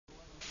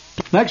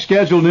Next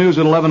scheduled news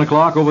at 11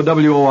 o'clock over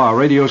WOR,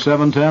 Radio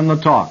 710, The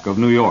Talk of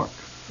New York.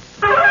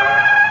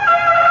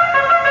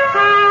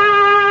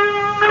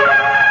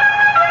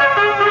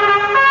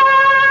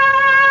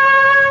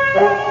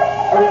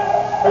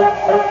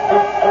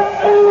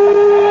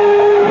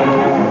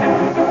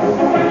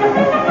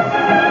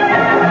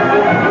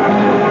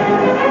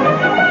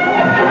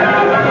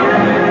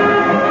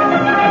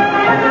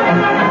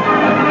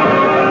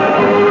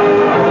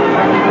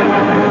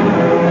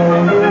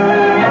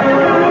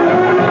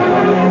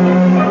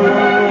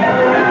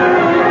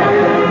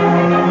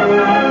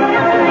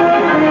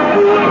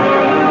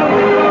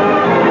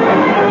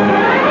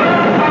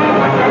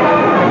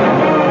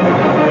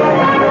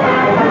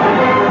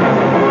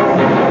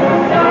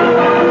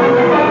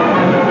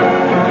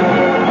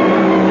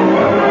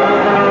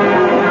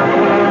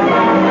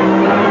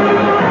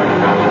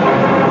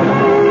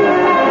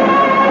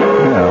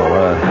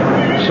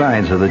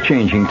 Of the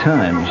changing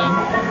times.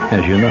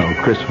 As you know,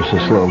 Christmas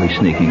is slowly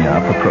sneaking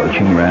up,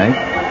 approaching, right?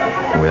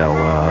 Well,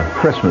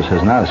 Christmas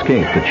has not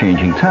escaped the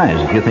changing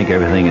times. If you think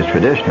everything is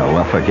traditional,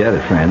 well, forget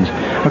it, friends.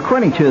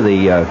 According to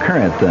the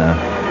current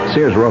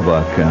Sears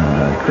Roebuck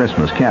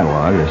Christmas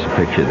catalog, there's a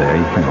picture there,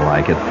 you kind of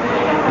like it.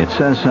 It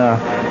says,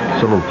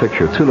 it's a little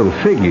picture of two little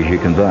figures you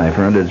can buy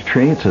for under the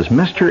tree. It says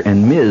Mr.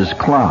 and Ms.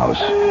 Claus,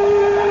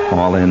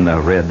 all in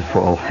red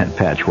full head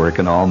patchwork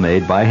and all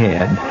made by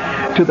hand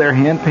to their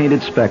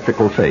hand-painted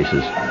spectacle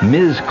faces.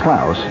 Ms.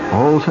 Claus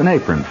holds an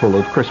apron full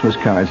of Christmas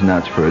cards,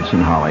 nuts, fruits,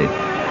 and holly.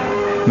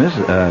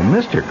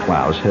 Mr.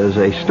 Claus has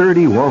a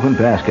sturdy woven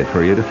basket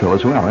for you to fill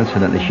as well.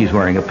 Incidentally, she's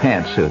wearing a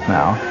pantsuit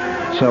now.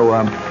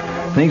 So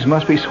things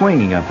must be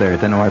swinging up there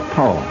at the North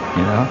Pole,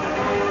 you know?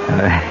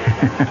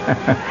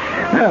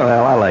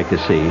 Well, I like to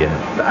see...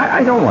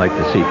 I don't like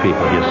to see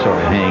people just sort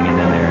of hanging in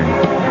there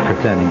and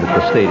pretending that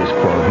the status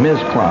quo. Ms.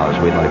 Claus,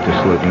 we'd like to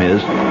salute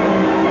Ms.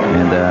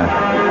 And...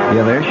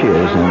 yeah, there she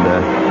is,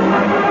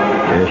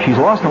 and she's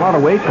lost a lot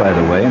of weight, by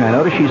the way, and I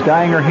notice she's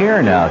dyeing her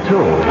hair now,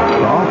 too.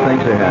 All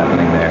things are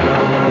happening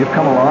there. You've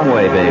come a long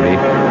way, baby.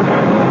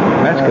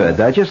 That's good.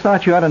 I just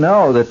thought you ought to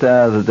know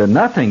that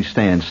nothing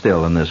stands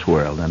still in this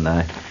world, and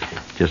I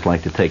just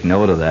like to take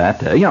note of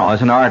that. You know,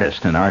 as an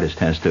artist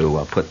has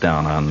to put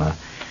down on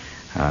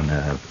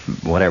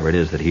whatever it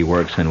is that he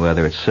works in,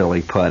 whether it's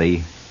silly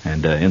putty,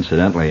 and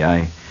incidentally,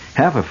 I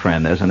have a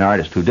friend as an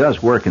artist who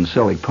does work in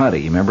silly putty.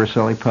 You remember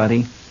silly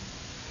putty?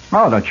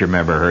 Oh, don't you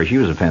remember her? She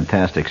was a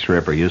fantastic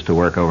stripper. Used to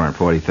work over on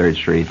 43rd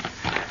Street.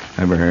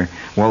 Remember her?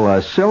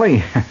 Well,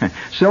 silly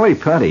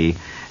putty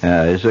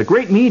is a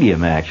great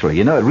medium, actually.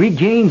 You know, it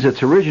regains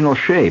its original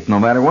shape no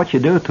matter what you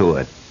do to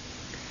it.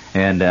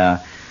 And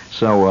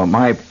so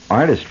my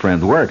artist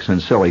friend works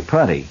in silly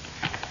putty.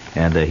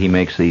 And he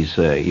makes these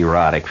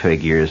erotic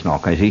figures and all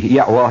kinds.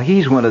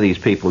 He's one of these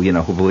people, you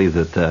know, who believe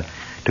that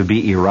to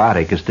be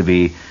erotic is to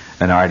be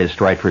an artist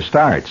right for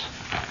starts.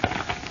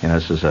 You know,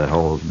 this is a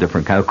whole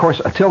different kind. Of course,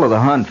 Attila the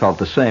Hun felt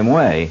the same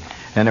way,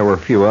 and there were a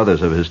few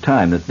others of his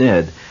time that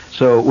did.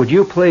 So would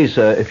you please,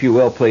 if you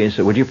will,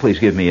 would you please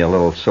give me a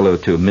little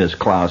salute to Ms.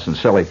 Claus and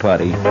Silly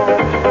Putty?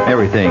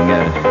 Everything's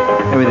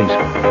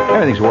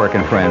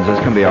working, friends. It's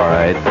going to be all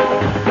right.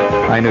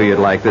 I knew you'd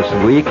like this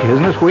week.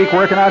 Isn't this week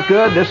working out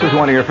good? This is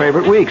one of your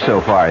favorite weeks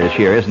so far this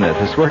year, isn't it?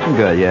 It's working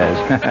good, yes.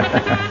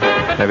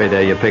 Every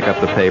day you pick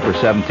up the paper,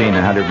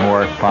 1,700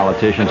 more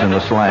politicians in the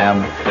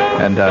slam,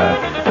 and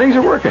things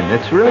are working.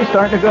 It's really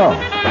starting to go.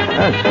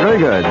 It's really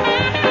good.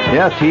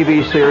 Yeah,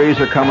 TV series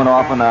are coming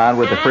off and on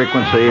with the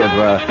frequency of,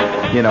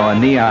 a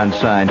neon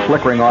sign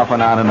flickering off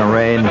and on in the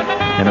rain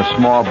in a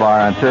small bar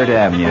on 3rd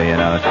Avenue, you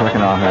know. It's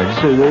flicking off.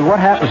 So what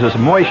happens is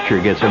moisture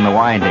gets in the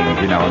windings,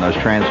 you know, in those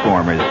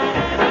transformers.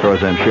 Throws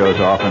them shows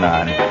off and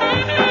on.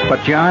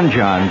 But John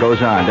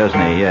goes on, doesn't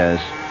he? Yes.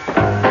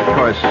 Of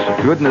course,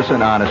 goodness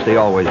and honesty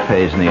always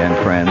pays in the end,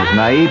 friends.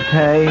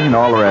 Naivete and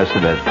all the rest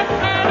of it.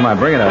 Come on,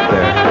 bring it up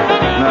there.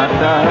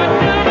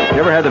 You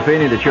ever had the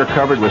feeling that you're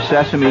covered with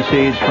sesame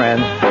seeds,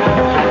 friends?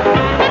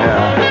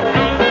 Yeah.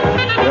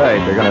 Right,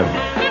 they're going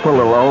to put a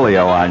little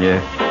oleo on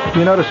you.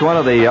 You notice one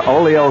of the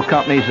oleo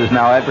companies is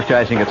now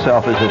advertising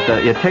itself as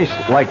it tastes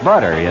like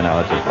butter, you know.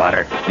 It says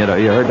butter. You know,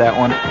 you heard that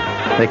one?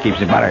 They keep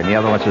saying butter, and the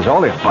other one says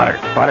oleo, butter.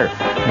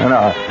 You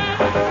know.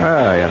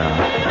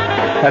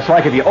 That's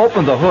like if you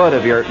open the hood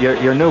of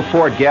your new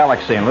Ford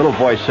Galaxy and a little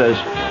voice says,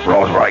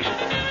 Rolls Royce.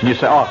 And you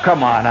say, oh,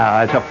 come on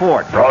now, it's a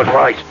Ford. Rolls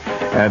Royce.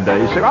 And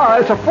you say, oh,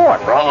 it's a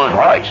Ford. Rolls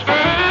Royce.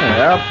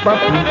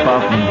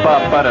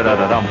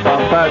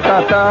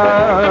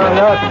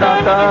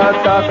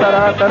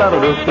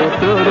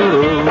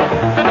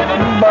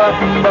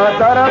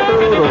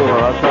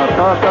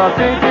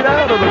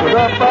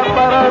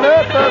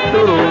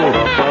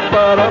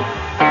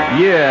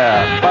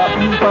 Yeah.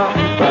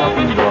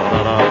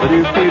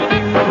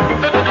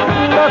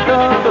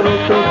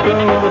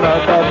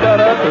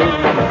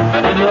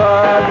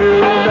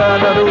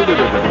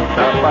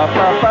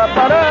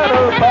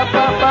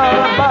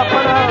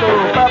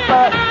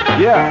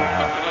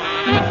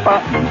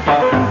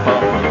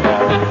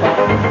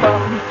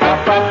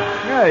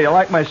 Yeah, you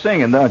like my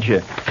singing, don't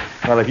you?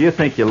 Well, if you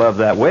think you love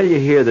that, wait till you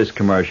hear this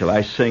commercial.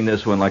 I sing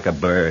this one like a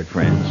bird,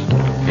 friends.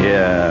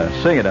 Yeah,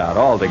 sing it out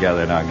all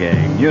together now,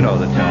 gang. You know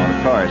the tune,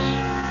 of course.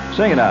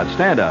 Sing it out.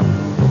 Stand up.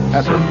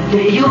 That's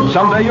it.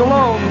 Someday you'll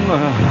own.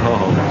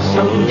 Oh,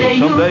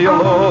 someday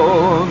you'll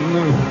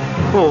own.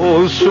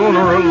 Oh, sooner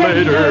or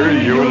later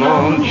you'll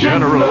own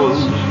Generals.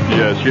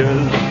 Yes,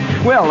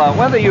 yes. Well,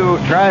 whether you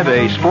drive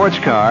a sports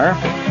car,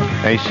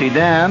 a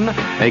sedan,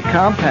 a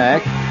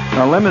compact,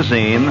 a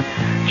limousine,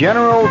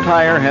 General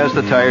Tire has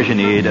the tires you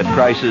need at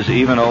prices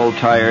even old,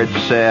 tired,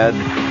 sad,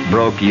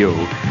 broke you.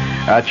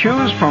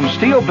 Choose from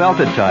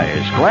steel-belted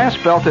tires,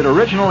 glass-belted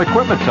original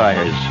equipment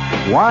tires,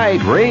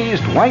 wide,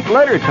 raised, white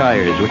letter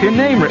tires with your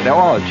name written.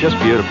 Oh, it's just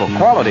beautiful.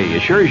 Quality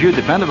assures you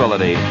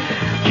dependability.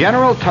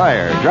 General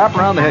Tire. Drop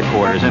around the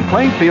headquarters in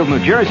Plainfield, New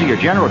Jersey. Your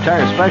General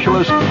Tire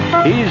specialist.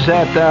 He's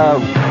at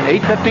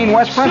 815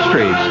 West Front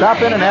Street.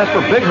 Stop in and ask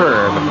for Big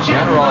Herb.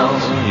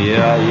 Generals.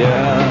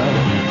 Yeah.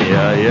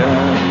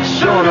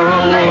 Sooner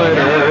or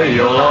later,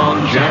 you'll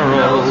own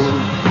Generals.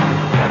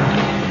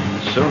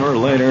 Sooner or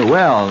later.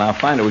 Well, now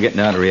finally we're getting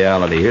down to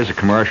reality. Here's a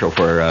commercial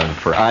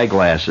for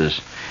eyeglasses.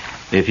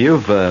 If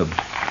you've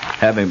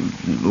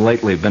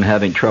lately been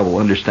having trouble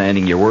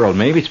understanding your world,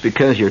 maybe it's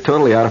because you're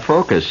totally out of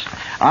focus.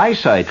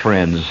 Eyesight,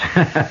 friends.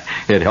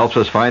 It helps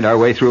us find our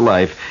way through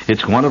life.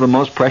 It's one of the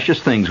most precious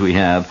things we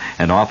have,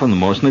 and often the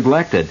most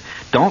neglected.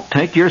 Don't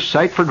take your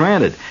sight for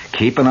granted.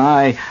 Keep an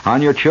eye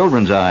on your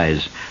children's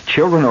eyes.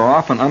 Children are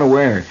often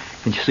unaware.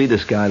 And you see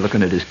this guy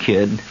looking at his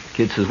kid. The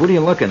kid says, "What are you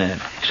looking at?"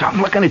 He says,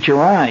 "I'm looking at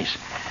your eyes."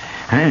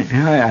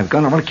 I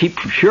want to keep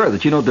sure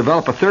that you don't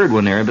develop a third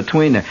one there in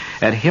between there.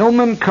 At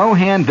Hillman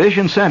Cohan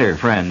Vision Center,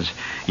 friends,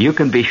 you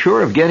can be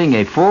sure of getting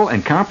a full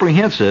and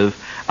comprehensive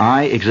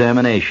eye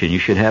examination. You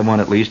should have one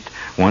at least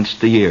once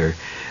a year.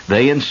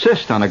 They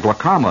insist on a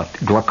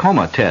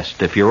glaucoma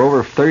test if you're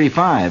over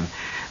 35.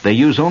 They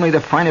use only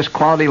the finest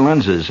quality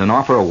lenses and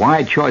offer a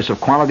wide choice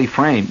of quality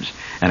frames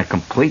and a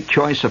complete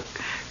choice of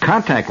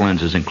contact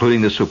lenses,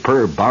 including the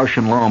superb Bausch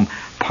 & Lomb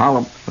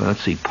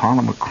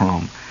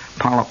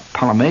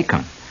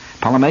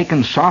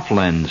Polymacon soft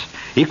lens.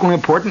 Equally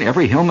important,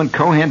 every Hillman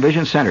Cohan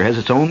Vision Center has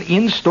its own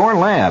in-store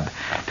lab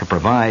to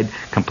provide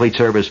complete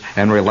service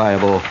and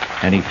reliable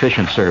and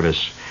efficient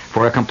service.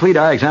 For a complete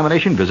eye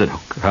examination, visit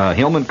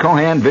Hillman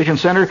Cohan Vision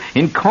Center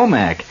in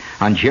Comac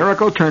on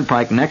Jericho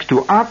Turnpike next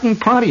to Otten,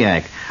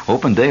 Pontiac.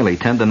 Open daily,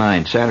 10 to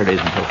 9, Saturdays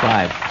until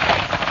 5.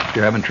 If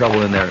you're having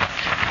trouble in there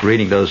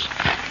reading those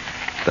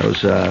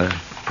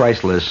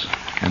price lists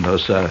and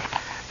those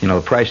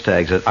price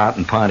tags at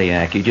Otten,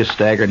 Pontiac, you just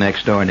stagger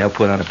next door and they'll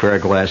put on a pair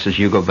of glasses.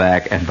 You go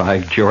back, and by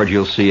George,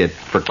 you'll see it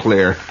for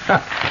clear.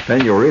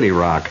 Then you'll really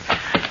rock.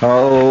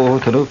 Oh,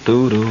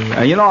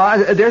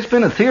 there's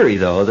been a theory,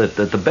 though, that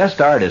the best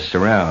artists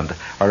around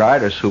are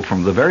artists who,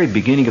 from the very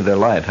beginning of their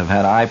life, have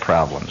had eye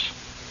problems.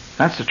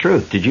 That's the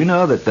truth. Did you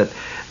know that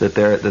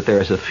there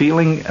is a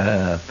feeling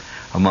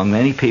among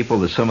many people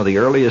that some of the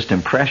earliest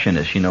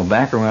impressionists,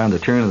 back around the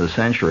turn of the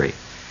century,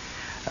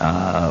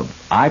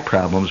 eye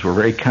problems were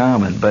very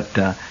common, but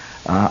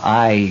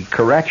eye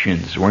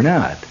corrections were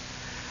not.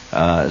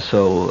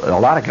 So a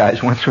lot of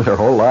guys went through their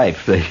whole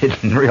life. They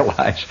didn't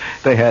realize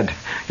they had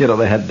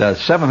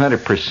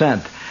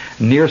 700%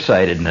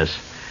 nearsightedness.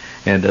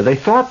 And they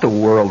thought the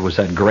world was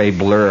that gray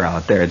blur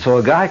out there. And so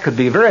a guy could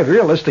be a very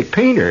realistic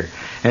painter,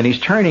 and he's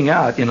turning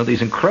out,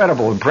 these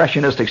incredible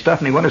impressionistic stuff,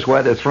 and he wonders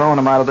why they're throwing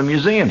him out of the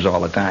museums all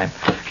the time.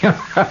 And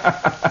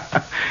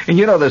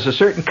there's a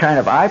certain kind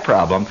of eye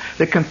problem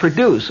that can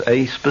produce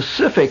a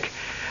specific,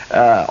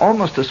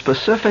 almost a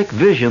specific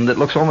vision that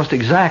looks almost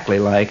exactly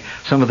like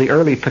some of the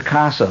early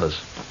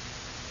Picassos.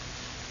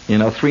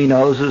 Three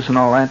noses and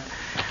all that.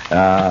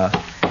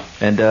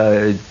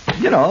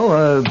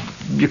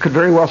 You could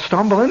very well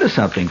stumble into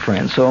something,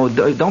 friends. So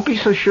don't be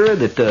so sure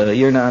that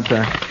you're not.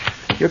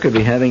 You could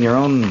be having your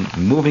own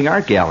moving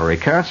art gallery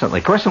constantly.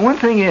 Of course, the one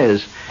thing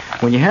is,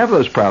 when you have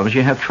those problems,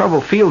 you have trouble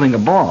fielding a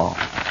ball.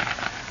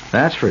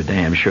 That's for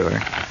damn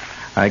sure.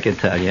 I can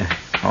tell you.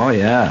 Oh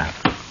yeah.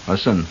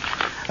 Listen.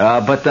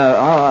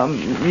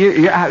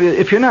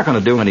 If you're not going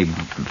to do any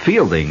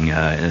fielding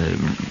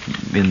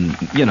in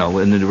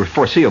the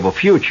foreseeable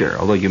future,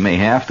 although you may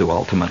have to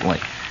ultimately.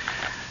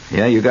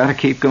 Yeah, you got to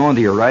keep going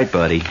to your right,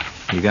 buddy.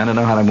 You got to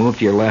know how to move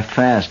to your left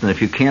fast, and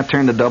if you can't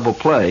turn the double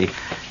play,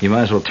 you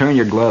might as well turn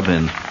your glove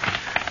in.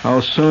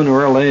 Oh, sooner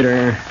or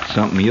later,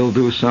 you'll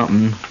do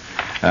something.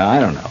 I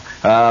don't know.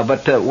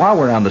 But while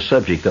we're on the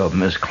subject of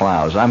Miss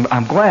Clowes,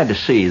 I'm glad to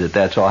see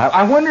that's all.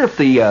 I wonder if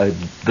the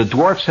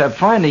dwarfs have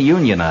finally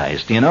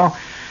unionized.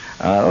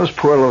 Those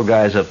poor little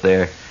guys up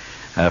there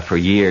for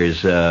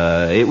years.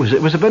 It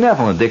was a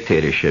benevolent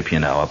dictatorship,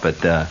 up at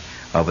the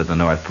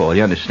North Pole.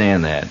 You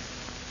understand that?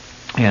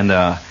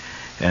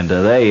 And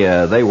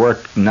they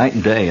worked night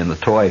and day in the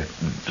toy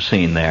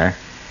scene there,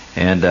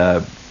 and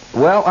I've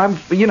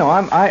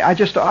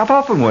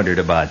often wondered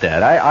about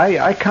that.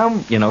 I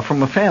come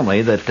from a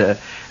family that,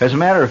 as a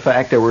matter of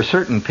fact, there were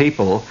certain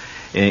people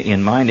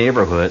in my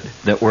neighborhood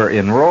that were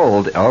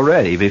enrolled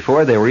already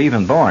before they were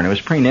even born. It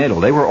was prenatal.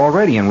 They were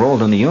already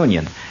enrolled in the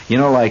Union.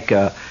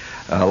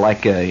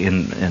 like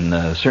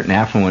in certain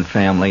affluent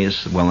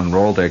families will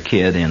enroll their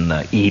kid in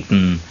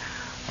Eton,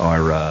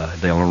 or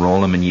they'll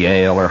enroll him in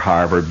Yale or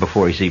Harvard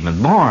before he's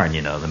even born.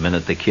 The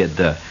minute the kid,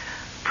 the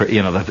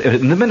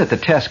minute the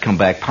tests come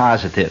back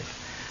positive,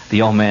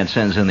 the old man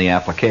sends in the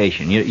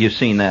application. You've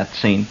seen that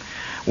scene?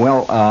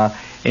 Well,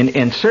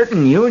 in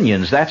certain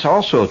unions, that's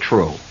also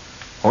true.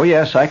 Oh,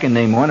 yes, I can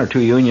name 1 or 2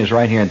 unions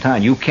right here in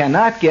town. You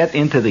cannot get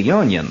into the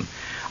union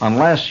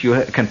unless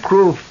you can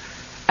prove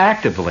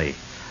actively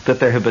that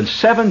there have been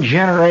 7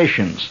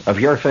 generations of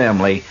your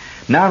family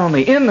not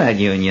only in that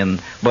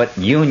union, but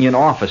union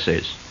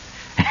officers.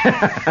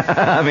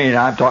 I mean,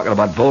 I'm talking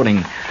about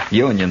voting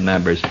union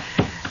members.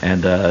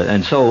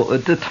 And so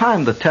at the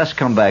time the tests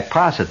come back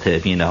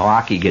positive,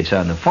 Aki gets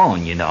on the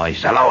phone, he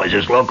says, "Hello, is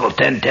this local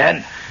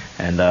 1010?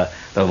 And the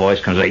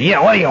voice comes like, "Yeah,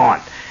 what do you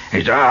want?" He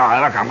says,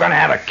 "Oh, look, I'm going to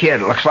have a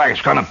kid. It looks like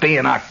it's going to be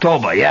in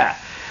October, yeah.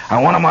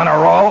 I want him on a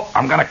roll.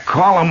 I'm going to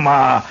call him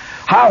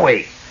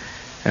Howie."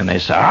 And they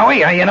say,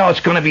 "Howie, it's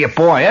going to be a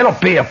boy. It'll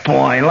be a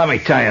boy, let me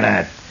tell you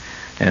that."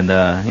 And,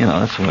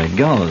 that's the way it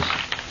goes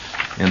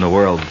in the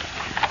world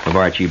of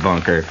Archie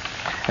Bunker.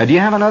 Do you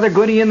have another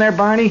goodie in there,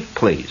 Barney?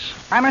 Please.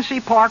 Gramercy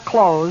Park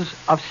Clothes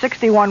of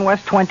 61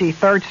 West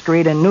 23rd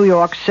Street in New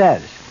York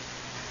says,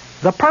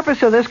 "The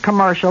purpose of this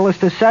commercial is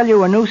to sell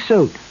you a new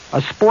suit,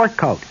 a sport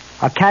coat,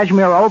 a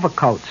cashmere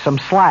overcoat, some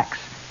slacks.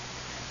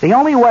 The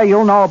only way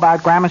you'll know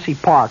about Gramercy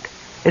Park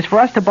is for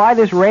us to buy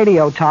this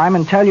radio time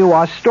and tell you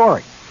our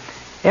story.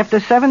 After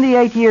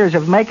 78 years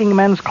of making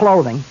men's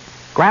clothing,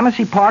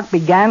 Gramercy Park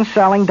began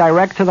selling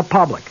direct to the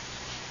public.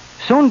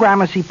 Soon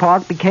Gramercy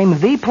Park became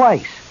the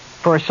place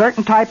for a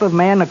certain type of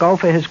man to go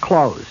for his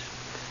clothes.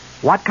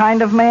 What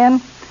kind of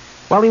man?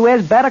 Well, he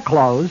wears better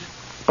clothes,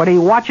 but he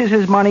watches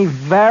his money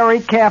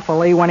very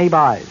carefully when he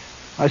buys,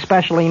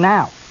 especially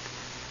now.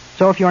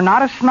 So if you're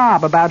not a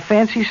snob about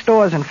fancy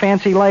stores and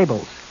fancy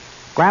labels,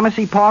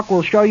 Gramercy Park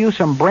will show you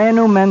some brand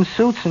new men's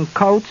suits and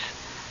coats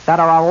that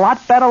are a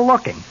lot better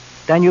looking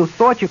than you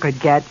thought you could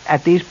get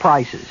at these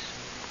prices.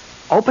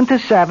 Open to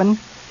 7,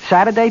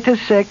 Saturday to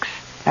 6,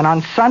 and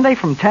on Sunday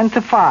from 10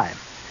 to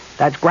 5.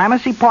 That's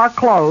Gramercy Park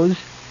Clothes.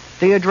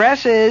 The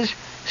address is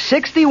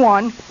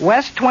 61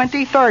 West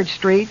 23rd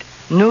Street,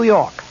 New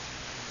York."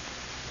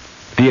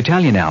 The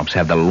Italian Alps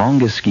have the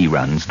longest ski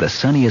runs, the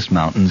sunniest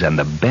mountains, and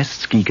the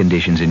best ski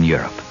conditions in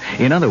Europe.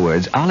 In other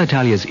words,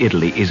 Alitalia's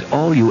Italy is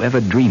all you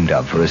ever dreamed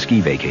of for a ski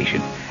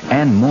vacation,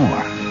 and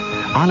more.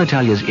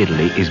 Alitalia's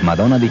Italy is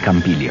Madonna di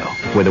Campiglio,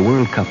 where the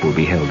World Cup will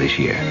be held this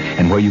year,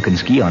 and where you can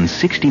ski on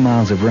 60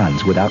 miles of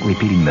runs without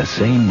repeating the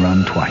same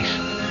run twice.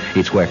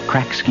 It's where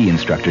crack ski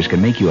instructors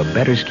can make you a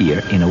better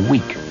skier in a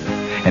week,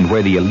 and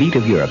where the elite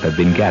of Europe have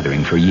been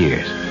gathering for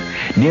years.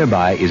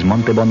 Nearby is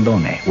Monte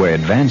Bondone, where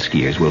advanced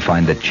skiers will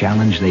find the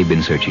challenge they've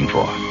been searching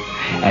for.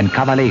 And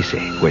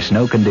Cavallese, where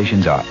snow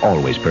conditions are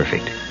always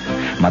perfect.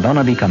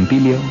 Madonna di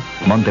Campiglio,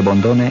 Monte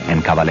Bondone,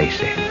 and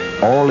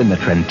Cavallese, all in the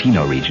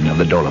Trentino region of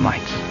the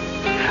Dolomites.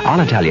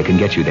 Alitalia can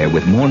get you there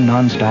with more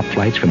non-stop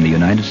flights from the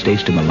United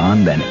States to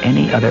Milan than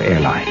any other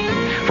airline.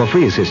 For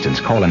free assistance,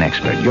 call an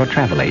expert, your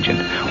travel agent,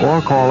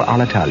 or call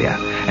Alitalia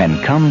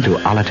and come to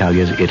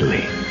Alitalia's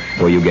Italy,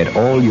 where you get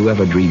all you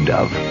ever dreamed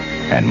of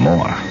and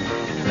more.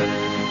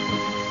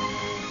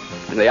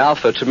 The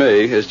Alpha, to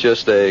me, is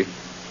just a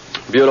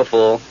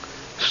beautiful,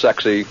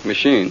 sexy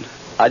machine.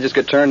 I just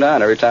get turned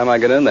on every time I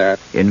get in there.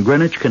 In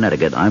Greenwich,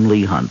 Connecticut, I'm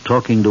Lee Hunt,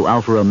 talking to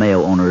Alfa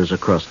Romeo owners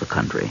across the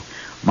country.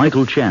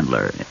 Michael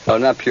Chandler. Oh,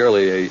 not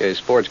purely a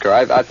sports car.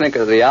 I think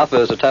of the Alpha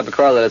as a type of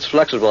car that it's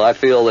flexible. I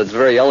feel it's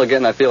very elegant,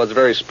 and I feel it's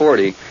very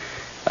sporty.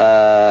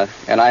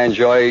 And I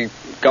enjoy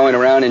going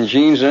around in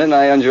jeans in it, and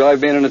I enjoy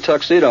being in a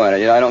tuxedo in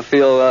it. I don't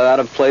feel out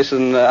of place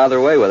in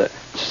either way with it.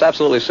 It's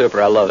absolutely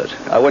super. I love it.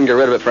 I wouldn't get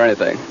rid of it for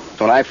anything.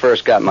 When I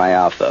first got my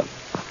Alpha,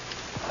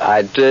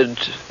 I did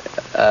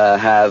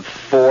have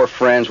 4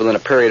 friends within a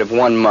period of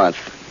 1 month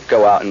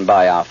go out and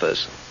buy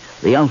Alphas.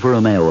 The Alfa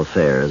Romeo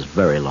affair is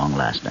very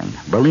long-lasting.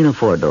 Berlina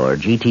 4-door,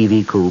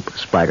 GTV coupe,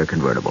 Spider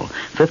convertible.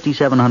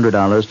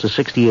 $5,700 to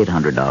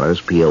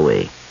 $6,800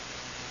 POE.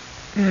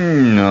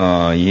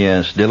 Oh,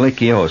 yes,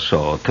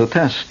 delicioso. To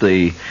test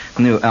the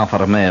new Alfa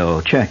Romeo,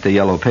 check the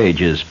yellow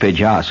pages,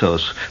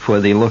 Pejazos, for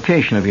the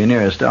location of your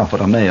nearest Alfa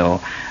Romeo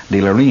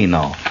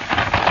dealerino.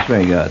 It's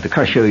very good. The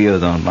car show you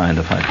don't mind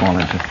if I call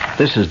into.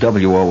 This is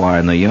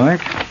WOR New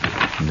York.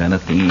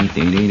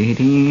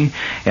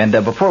 And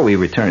before we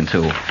return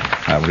to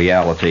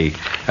reality,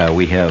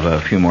 we have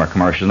a few more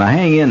commercials. Now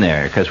hang in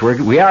there, because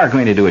we are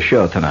going to do a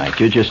show tonight.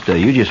 You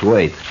just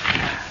wait.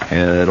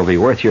 It'll be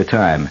worth your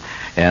time.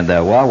 And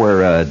while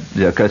we're,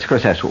 of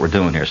course, that's what we're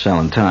doing here,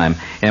 selling time.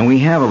 And we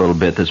have a little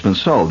bit that's been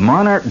sold.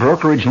 Monarch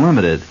Brokerage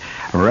Limited,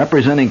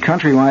 representing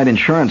Countrywide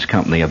Insurance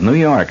Company of New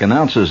York,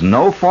 announces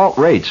no-fault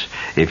rates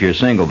if you're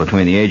single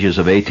between the ages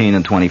of 18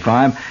 and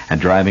 25 and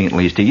driving at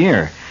least a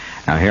year.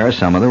 Now, here are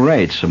some of the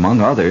rates.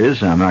 Among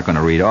others, I'm not going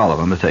to read all of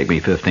them. It'll take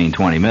me 15,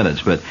 20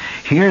 minutes. But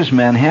here's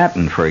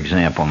Manhattan, for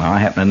example. Now, I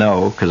happen to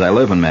know, because I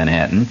live in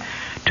Manhattan,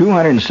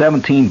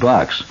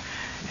 $217.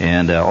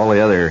 And all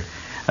the other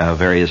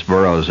various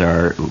boroughs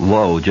are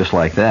low, just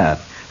like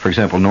that. For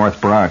example,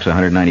 North Bronx,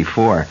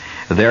 194.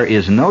 There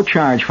is no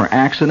charge for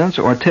accidents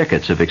or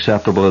tickets if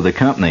acceptable to the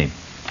company.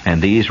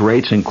 And these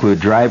rates include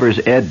driver's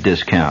ed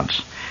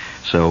discounts.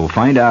 So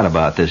find out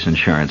about this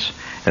insurance.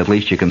 At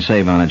least you can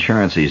save on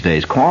insurance these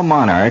days. Call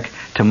Monarch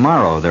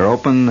tomorrow. They're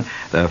open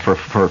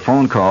for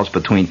phone calls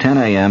between 10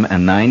 a.m.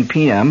 and 9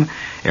 p.m.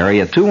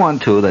 Area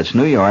 212, that's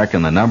New York,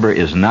 and the number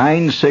is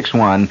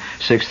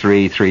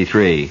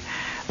 961-6333.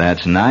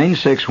 That's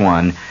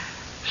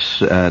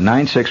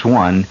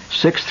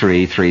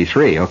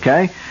 961-6333,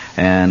 okay?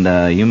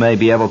 And you may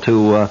be able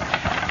to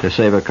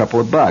save a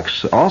couple of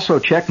bucks. Also,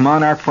 check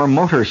Monarch for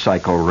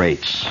motorcycle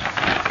rates.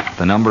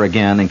 The number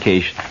again, in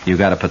case you've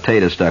got a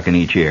potato stuck in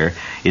each ear,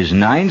 is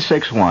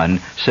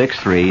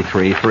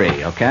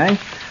 961-6333, okay?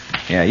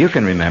 Yeah, you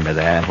can remember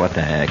that. What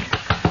the heck?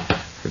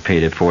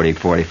 Repeat it 40,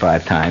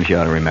 45 times. You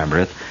ought to remember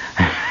it.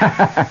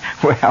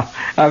 Well,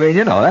 I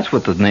mean, that's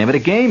what the name of the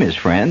game is,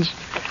 friends.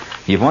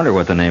 You wonder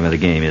what the name of the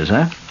game is,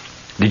 huh?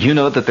 Did you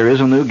know that there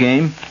is a new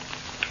game?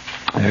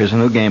 There's a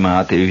new game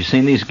out there. Have you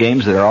seen these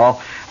games that are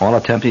all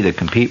attempting to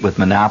compete with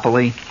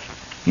Monopoly?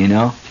 They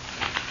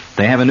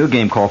have a new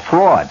game called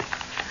Fraud.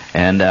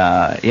 And,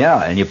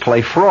 and you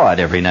play fraud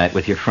every night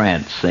with your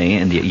friends, see?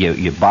 And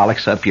you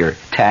bollocks up your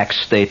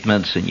tax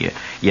statements and you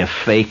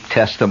fake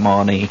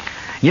testimony.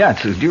 Yeah,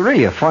 it's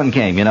really a fun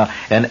game,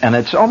 And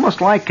it's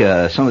almost like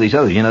some of these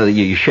others,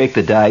 you shake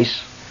the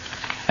dice,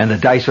 and the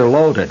dice are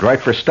loaded, right,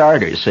 for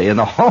starters, see? And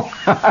the whole...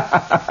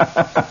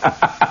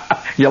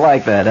 You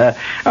like that, huh?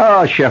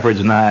 Oh,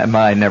 Shepherd's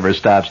mind never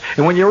stops.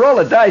 And when you roll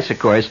a dice, of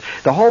course,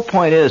 the whole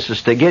point is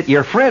to get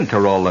your friend to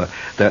roll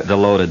the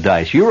loaded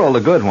dice. You roll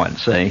a good one,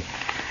 see?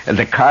 And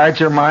the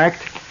cards are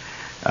marked,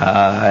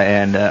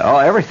 and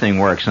everything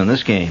works in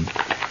this game.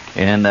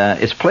 And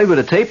it's played with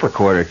a tape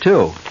recorder,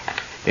 too.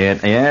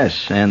 And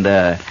yes, and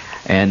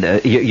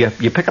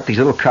you pick up these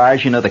little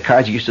cards, the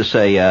cards used to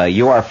say,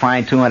 you are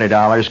fined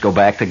 $200, go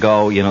back to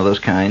go, those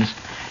kinds.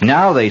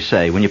 Now they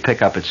say, when you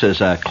pick up, it says,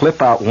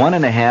 clip out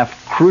 1.5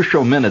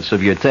 crucial minutes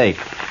of your tape.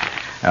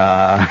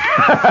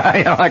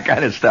 That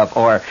kind of stuff.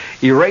 Or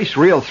erase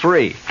reel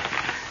 3.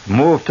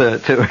 Move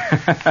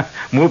to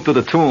move to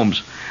the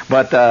tombs.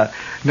 But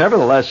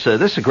nevertheless,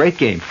 this is a great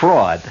game.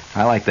 Fraud.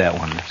 I like that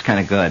one. It's kind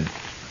of good.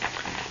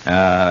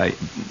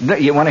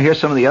 You want to hear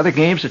some of the other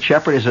games that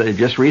Shepherd has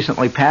just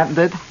recently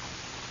patented?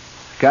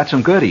 Got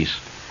some goodies.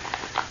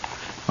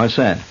 What's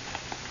that?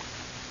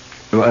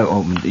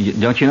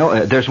 Don't you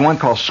know? There's one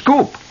called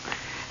Scoop.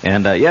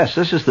 And yes,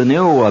 this is the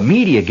new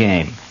media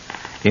game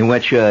in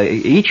which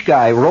each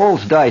guy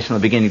rolls dice in the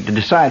beginning to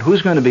decide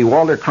who's going to be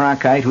Walter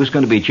Cronkite, who's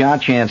going to be John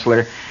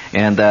Chancellor,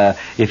 and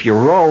if you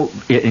roll,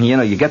 and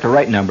you get the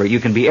right number, you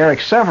can be Eric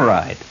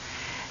Sevareid.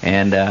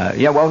 And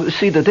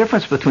see, the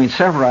difference between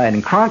Sevareid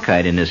and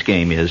Cronkite in this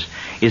game is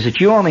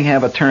that you only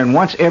have a turn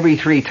once every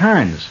 3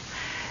 turns,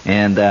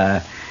 and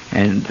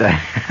it's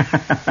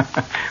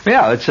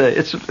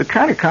a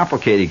kind of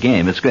complicated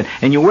game. It's good,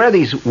 and you wear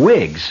these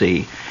wigs.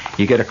 See,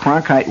 you get a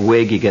Cronkite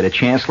wig, you get a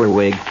Chancellor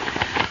wig,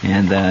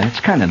 and it's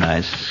kind of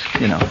nice,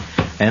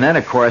 And then,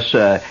 of course,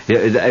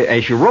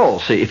 as you roll,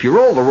 see, if you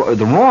roll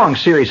the wrong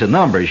series of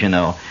numbers,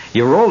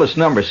 you roll this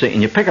number, see,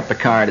 and you pick up the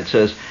card. It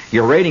says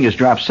your rating has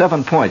dropped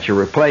 7 points. You're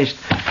replaced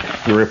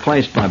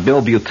by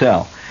Bill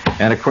Butel.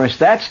 And of course,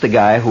 that's the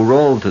guy who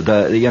rolled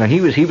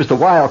he was the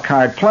wild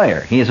card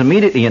player. He is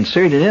immediately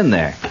inserted in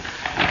there.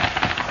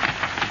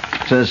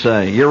 It says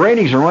your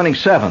ratings are running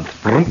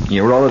 7th.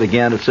 You roll it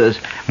again. It says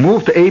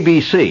move to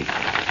ABC.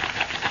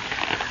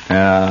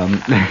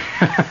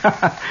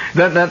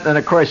 Then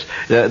of course,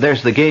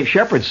 there's the game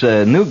Shepherd's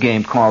new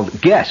game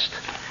called Guest.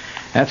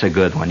 That's a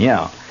good one,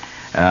 yeah.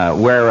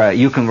 Where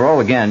you can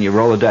roll again. You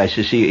roll a dice.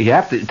 You see, you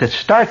have to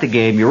start the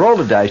game. You roll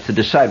the dice to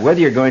decide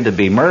whether you're going to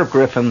be Merv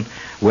Griffin,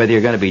 whether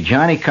you're going to be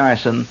Johnny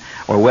Carson,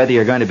 or whether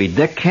you're going to be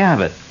Dick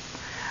Cavett.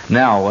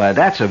 Now,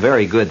 that's a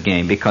very good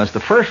game because the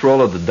first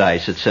roll of the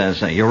dice, it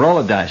says, you roll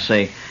a dice,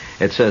 say,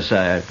 it says,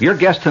 your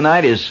guest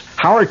tonight is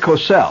Howard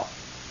Cosell.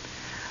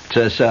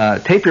 It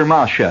says, tape your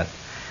mouth shut.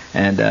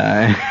 And,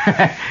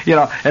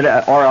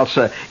 or else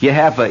you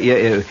have,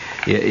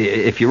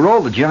 if you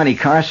roll the Johnny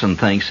Carson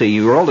thing, see,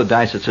 you roll the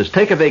dice, it says,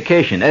 take a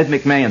vacation, Ed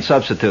McMahon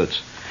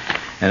substitutes.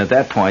 And at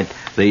that point,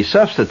 the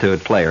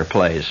substitute player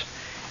plays.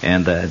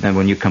 And then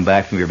when you come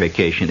back from your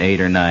vacation,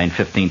 8 or 9,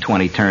 15,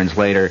 20 turns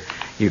later,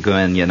 you go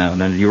in,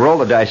 then you roll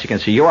the dice, you can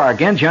see, you are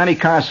again Johnny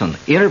Carson,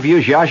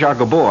 interviews Zsa Zsa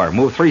Gabor,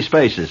 move 3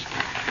 spaces.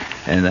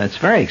 And that's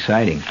very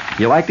exciting.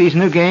 You like these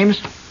new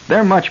games?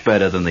 They're much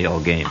better than the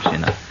old games,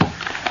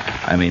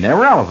 I mean, they're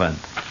relevant,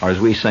 or as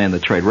we say in the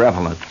trade,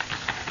 relevant.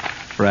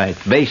 Right,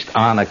 based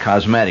on a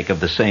cosmetic of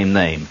the same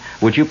name.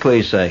 Would you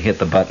please hit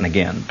the button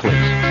again, please?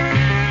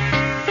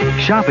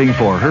 Shopping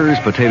for Hers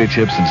potato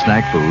chips and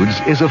snack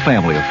foods is a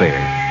family affair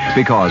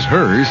because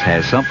Hers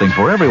has something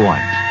for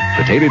everyone.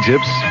 Potato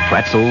chips,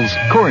 pretzels,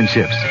 corn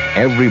chips.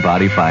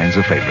 Everybody finds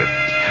a favorite.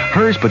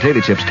 Hers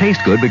potato chips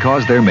taste good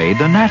because they're made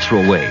the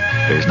natural way.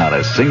 There's not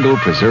a single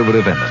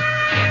preservative in them.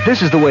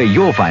 This is the way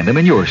you'll find them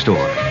in your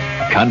store.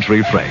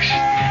 Country fresh.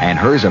 And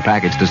Hers are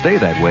packaged to stay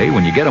that way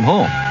when you get them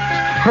home.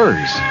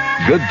 Hers.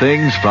 Good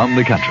things from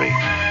the country.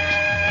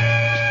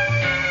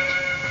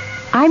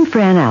 I'm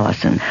Fran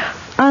Allison.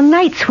 On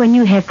nights when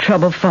you have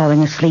trouble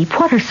falling asleep,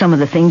 what are some of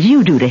the things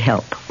you do to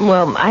help?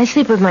 Well, I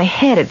sleep with my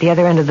head at the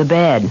other end of the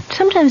bed.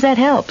 Sometimes that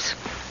helps.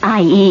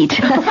 I eat.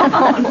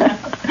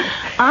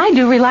 I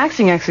do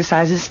relaxing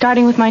exercises,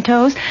 starting with my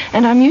toes,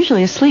 and I'm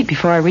usually asleep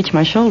before I reach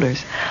my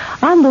shoulders.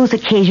 On those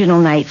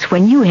occasional nights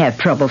when you have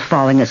trouble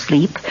falling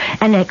asleep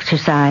and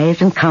exercise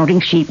and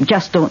counting sheep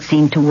just don't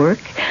seem to work,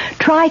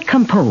 try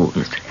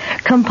Compose.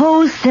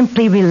 Compose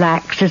simply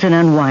relaxes and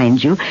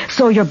unwinds you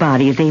so your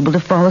body is able to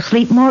fall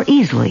asleep more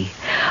easily.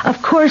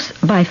 Of course,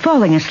 by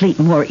falling asleep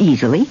more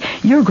easily,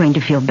 you're going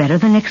to feel better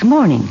the next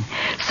morning.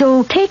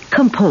 So take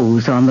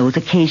Compose on those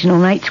occasional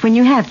nights when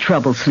you have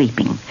trouble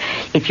sleeping.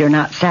 If you're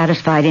not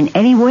satisfied in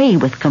any way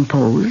with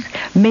Compose,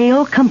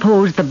 mail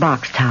Compose the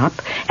box top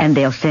and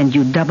they'll send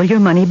you double your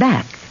money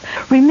back.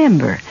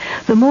 Remember,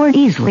 the more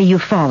easily you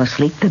fall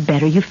asleep, the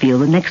better you feel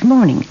the next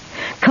morning.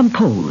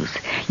 Compose.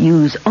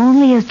 Use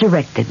only as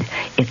directed.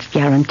 It's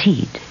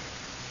guaranteed.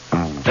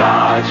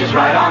 Dodge is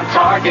right on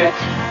target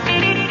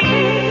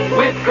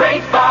with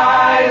great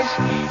buys.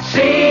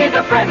 See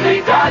the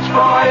friendly Dodge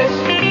boys.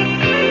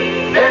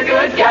 They're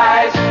good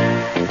guys.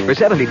 For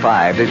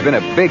 75, there's been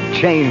a big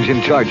change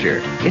in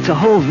Charger. It's a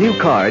whole new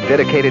car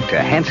dedicated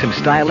to handsome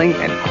styling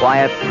and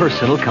quiet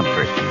personal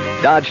comfort.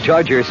 Dodge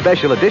Charger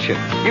Special Edition.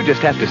 You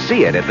just have to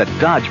see it at the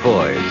Dodge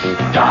Boys.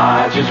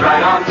 Dodge is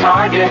right on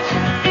target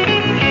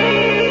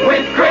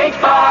with great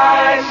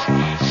buys.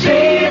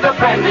 See the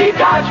friendly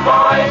Dodge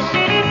boys.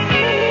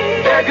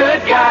 They're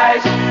good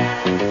guys.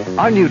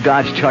 Our new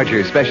Dodge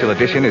Charger Special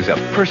Edition is a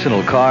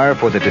personal car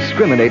for the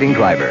discriminating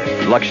driver.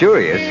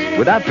 Luxurious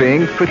without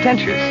being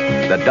pretentious.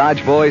 The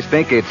Dodge Boys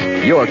think it's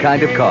your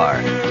kind of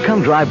car.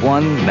 Come drive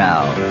one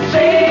now.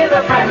 See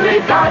the friendly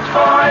Dodge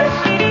boys.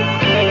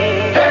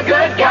 They're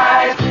good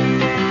guys.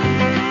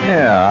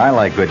 Yeah, I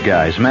like good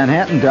guys.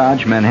 Manhattan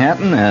Dodge,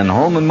 Manhattan, and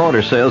Holman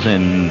Motor Sales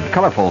in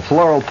colorful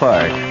Floral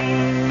Park.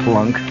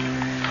 Plunk.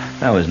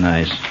 That was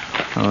nice.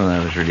 Oh,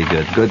 that was really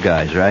good. Good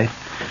guys, right?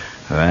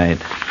 Right.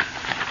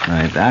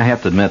 I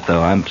have to admit,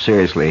 though, I'm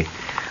seriously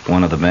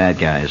one of the bad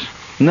guys.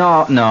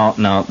 No.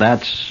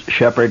 That's,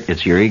 Shepard,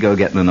 it's your ego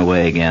getting in the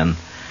way again.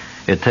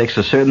 It takes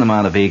a certain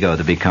amount of ego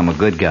to become a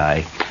good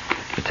guy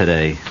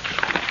today.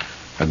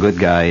 A good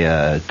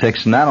guy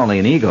takes not only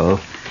an ego,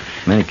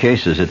 in many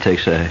cases it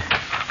takes a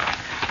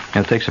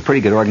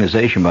pretty good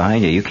organization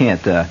behind you. You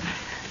can't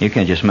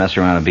just mess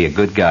around and be a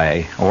good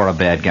guy or a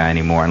bad guy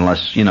anymore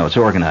unless, it's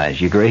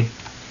organized. You agree?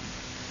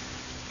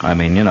 I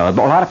mean, a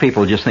lot of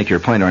people just think you're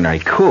a plain ordinary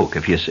kook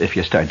if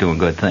you start doing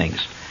good things.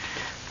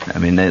 I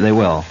mean, they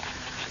will.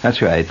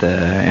 That's right.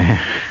 Well,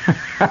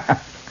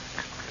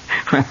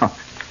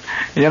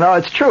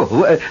 it's true.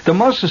 The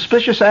most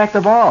suspicious act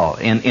of all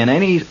in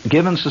any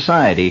given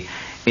society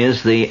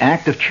is the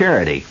act of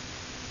charity.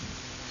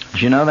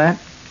 Did you know that?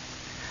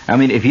 I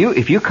mean, if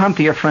you come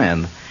to your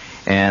friend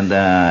and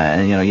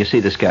you see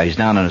this guy, he's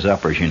down on his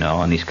uppers,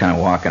 and he's kind of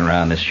walking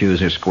around, his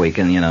shoes are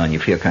squeaking, and you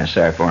feel kind of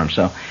sorry for him.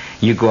 So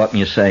you go up and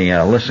you say,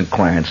 listen,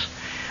 Clarence,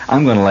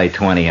 I'm going to lay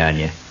 20 on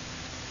you.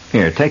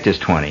 Here, take this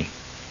 20.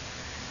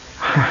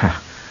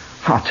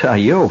 I'll tell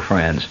you,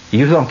 friends,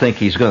 you don't think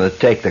he's going to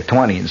take the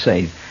 20 and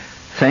say,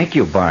 thank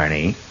you,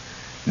 Barney,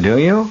 do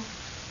you?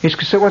 He's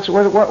going to say, what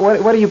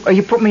are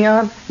you putting me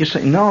on? You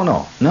say,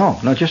 no,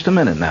 just a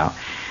minute now.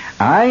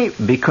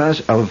 Because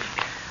of,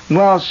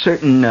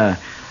 certain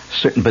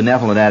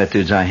benevolent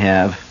attitudes I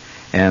have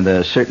and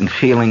certain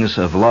feelings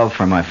of love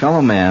for my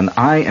fellow man,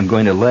 I am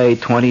going to lay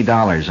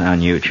 $20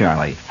 on you,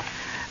 Charlie.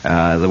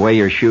 The way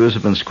your shoes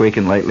have been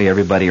squeaking lately,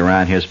 everybody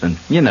around here has been,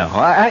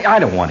 I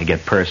don't want to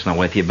get personal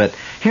with you, but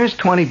here's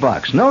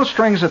 $20. No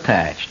strings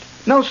attached.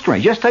 No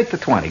strings. Just take the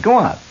 20. Go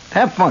on.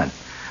 Have fun.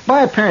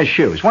 Buy a pair of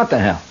shoes. What the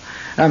hell?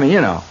 I mean,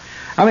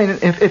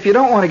 if you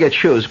don't want to get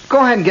shoes, go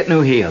ahead and get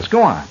new heels.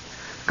 Go on.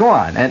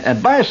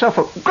 And buy yourself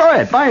a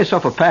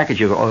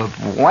package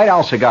of White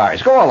Owl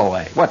cigars. Go all the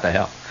way. What the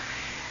hell?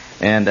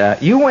 And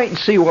you wait and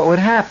see what would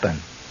happen.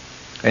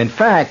 In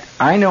fact,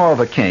 I know of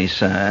a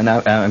case, and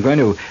I'm going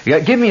to...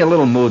 Give me a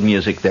little mood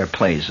music there,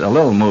 please. A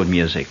little mood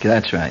music.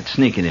 That's right.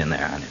 Sneak it in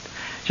there on it.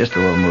 Just a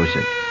little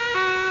music.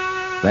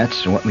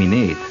 That's what we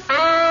need.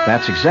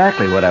 That's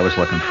exactly what I was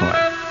looking for.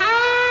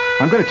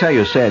 I'm going to tell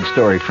you a sad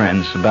story,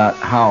 friends, about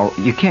how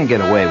you can't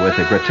get away with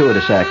a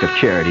gratuitous act of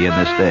charity in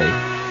this day.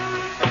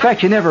 In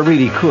fact, you never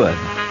really could.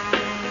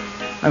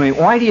 I mean,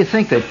 why do you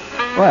think that...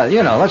 Well,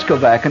 let's go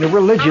back into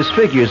religious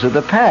figures of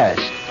the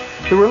past.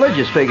 The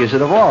religious figures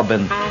that have all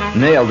been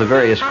nailed to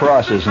various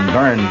crosses and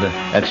burned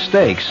at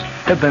stakes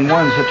have been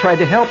ones that tried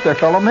to help their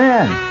fellow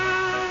man.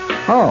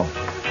 Oh,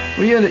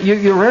 well,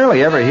 you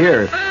rarely ever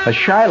hear a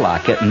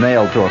Shylock getting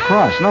nailed to a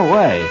cross. No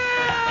way.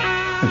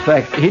 In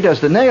fact, he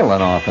does the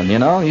nailing often,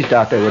 He's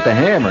out there with the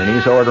hammer and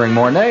he's ordering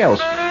more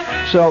nails.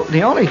 So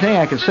the only thing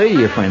I can say to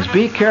you, friends,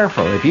 be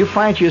careful. If you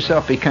find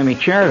yourself becoming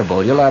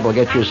charitable, you're liable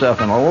to get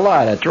yourself in a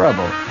lot of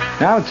trouble.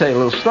 Now I'll tell you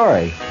a little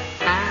story.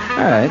 All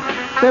right.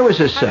 There was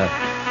this...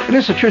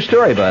 This is a true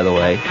story, by the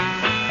way.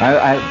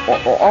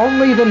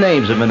 Only the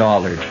names have been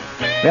altered.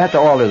 They have to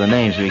alter the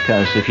names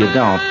because if you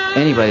don't,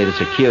 anybody that's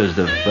accused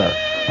of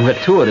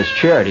gratuitous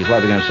charities will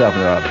have to get himself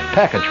into a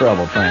peck of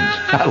trouble, friends.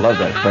 I love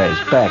that phrase,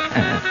 peck.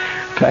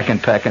 Peck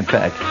and peck and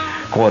peck,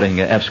 quoting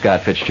F.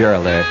 Scott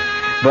Fitzgerald there.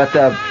 But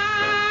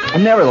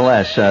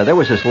nevertheless, there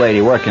was this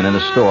lady working in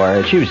the store.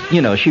 And she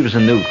was a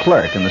new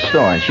clerk in the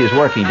store, and she was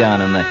working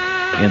down in the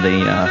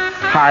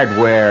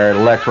hardware,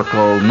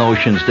 electrical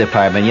notions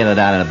department,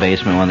 down in the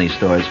basement of one of these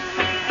stores.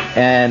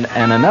 And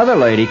another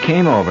lady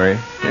came over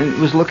and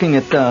was looking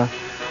at the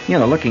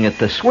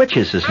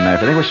switches, as a matter of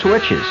fact. They were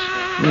switches,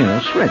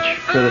 switch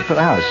for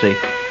the house, see.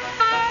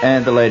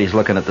 And the lady's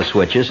looking at the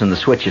switches, and the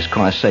switches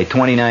cost, say,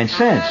 29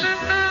 cents.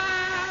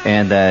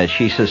 And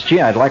she says,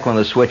 gee, I'd like one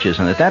of the switches.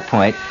 And at that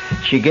point,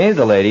 she gave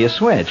the lady a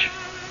switch.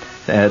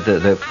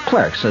 The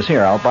clerk says,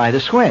 here, I'll buy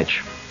the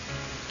switch.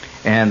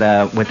 And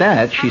with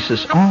that, she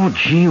says, oh,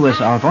 gee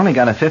whiz, I've only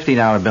got a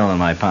 $50 bill in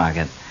my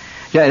pocket.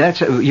 Yeah,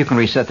 you can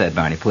reset that,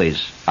 Barney,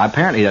 please.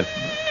 Apparently,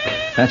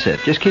 that's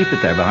it. Just keep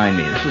it there behind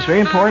me. This is very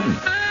important.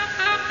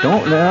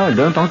 Don't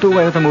do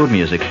away with the mood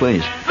music,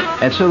 please.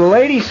 And so the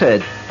lady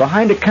said,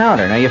 behind the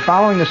counter, now you're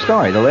following the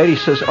story, the lady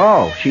says,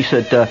 she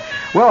said,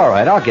 well, all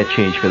right, I'll get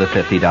change for the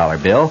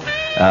 $50 bill.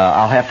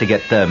 I'll have to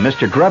get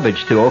Mr.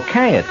 Grubbage to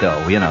okay it,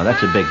 though.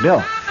 That's a big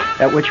bill.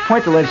 At which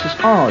point the lady says,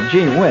 oh,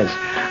 gee whiz,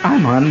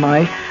 I'm on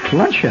my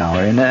lunch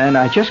hour, and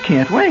I just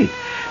can't wait.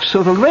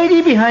 So the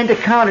lady behind the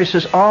counter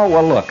says, oh,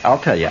 well, look, I'll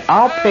tell you,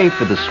 I'll pay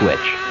for the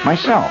switch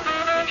myself.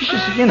 She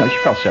says, she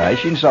felt sorry.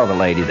 She saw the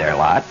lady there a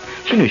lot.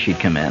 She knew she'd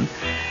come in.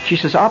 She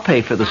says, I'll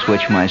pay for the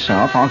switch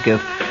myself.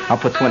 I'll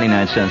put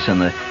 29 cents in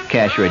the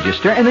cash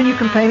register, and then you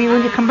can pay me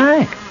when you come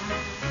back.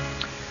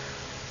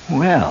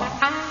 Well,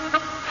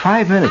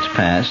 5 minutes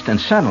passed, and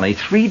suddenly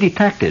 3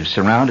 detectives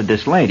surrounded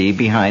this lady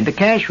behind the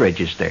cash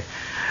register.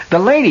 The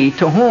lady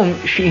to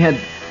whom she had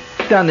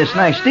done this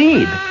nice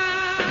deed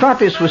thought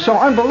this was so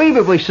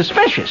unbelievably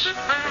suspicious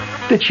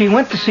that she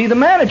went to see the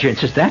manager and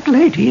says, that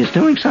lady is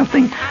doing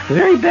something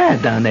very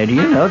bad down there. Do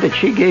you know that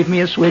she gave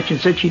me a switch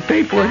and said she'd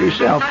pay for it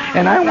herself,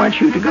 and I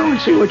want you to go and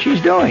see what she's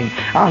doing.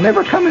 I'll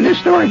never come in this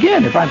store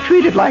again if I'm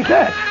treated like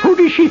that. Who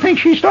does she think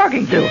she's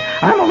talking to?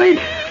 I'm a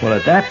lady. Well,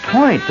 at that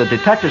point, the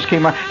detectives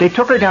came out. They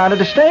took her down to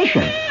the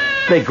station.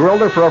 They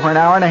grilled her for over an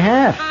hour and a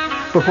half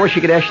before she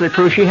could actually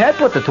prove she had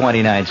put the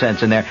 29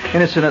 cents in there.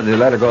 And incidentally, they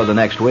let her go the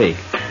next week.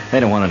 They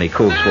didn't want any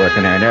kooks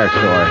working there in their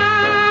store.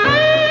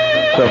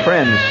 So,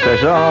 friends,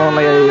 there's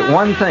only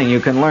one thing you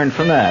can learn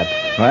from that,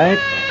 right?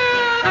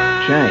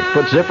 Right.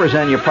 Put zippers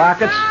in your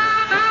pockets,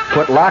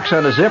 put locks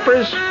on the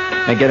zippers,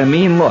 and get a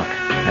mean look,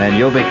 and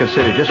you'll be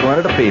considered just one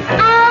of the people.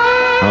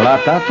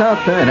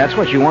 And that's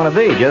what you want to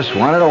be, just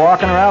one of the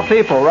walking around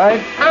people,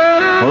 right?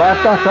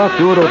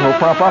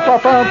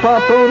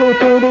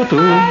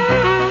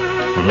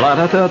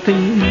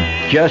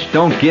 Just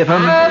don't give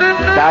him,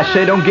 I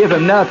say don't give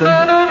him nothing.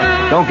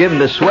 Don't give him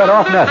the sweat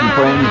off nothing,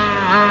 friends.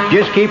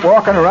 Just keep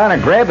walking around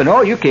and grabbing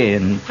all you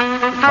can.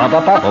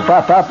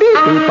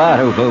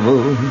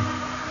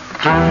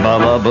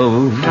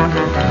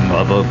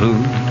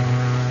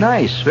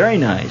 Nice, very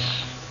nice.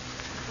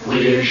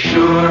 We're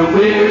sure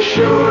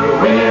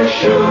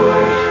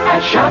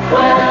at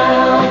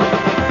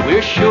Shopwell.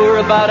 We're sure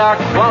about our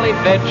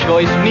quality-fed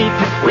choice meat.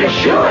 We're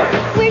sure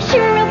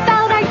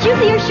about our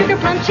juicier sugar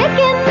plum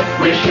chicken.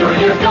 We're sure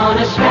you're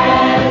gonna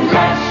spend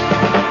less,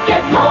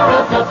 get more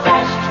of the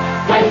best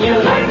when you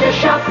learn to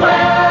shop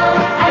well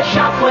at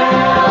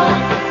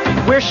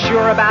Shopwell. We're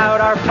sure about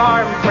our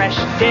farm fresh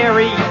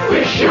dairy.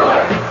 We're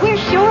sure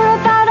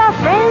about our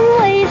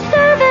friendly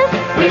service.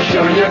 We're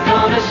sure you're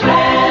gonna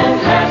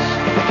spend less,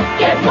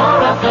 get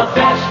more of the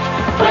best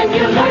when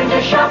you learn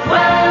to shop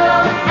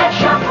well at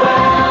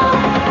Shopwell.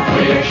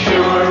 We're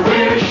sure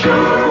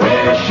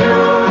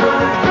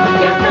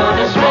you're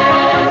gonna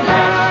spend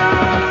less,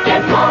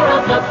 get more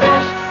of the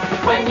best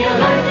when you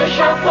learn to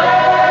shop well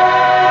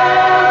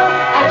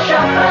at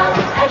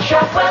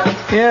Shopwell.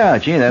 Yeah,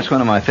 gee, that's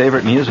one of my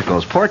favorite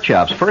musicals. Pork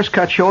chops, first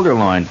cut shoulder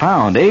loin,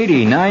 pound,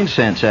 89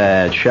 cents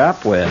at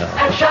Shopwell.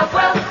 At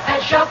Shopwell.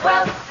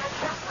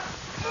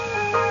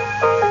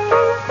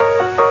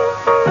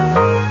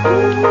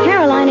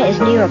 Carolina is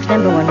New York's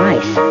 #1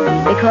 rice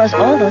because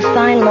all those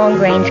fine long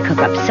grains cook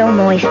up so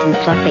moist and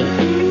fluffy.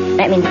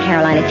 That means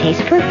Carolina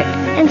tastes perfect,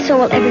 and so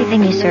will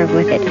everything you serve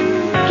with it.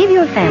 Give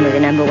your family the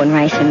 #1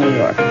 rice in New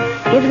York.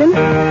 Give them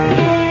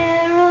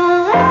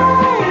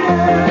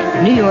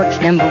Carolina, New York's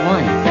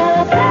 #1.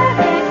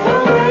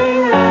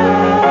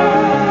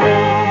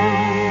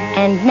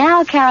 And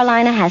now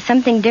Carolina has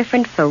something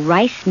different for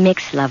rice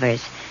mix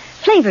lovers.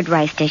 Flavored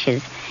rice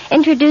dishes.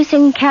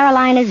 Introducing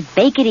Carolina's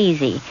Bake It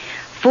Easy.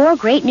 4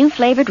 great new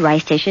flavored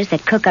rice dishes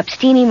that cook up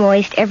steamy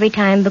moist every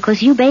time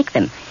because you bake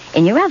them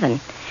in your oven.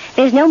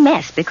 There's no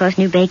mess because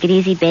new Bake It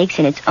Easy bakes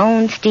in its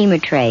own steamer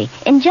tray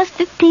in just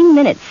 15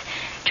 minutes.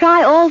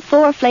 Try all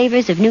 4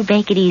 flavors of new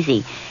Bake It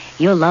Easy.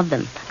 You'll love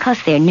them because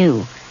they're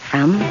new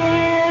from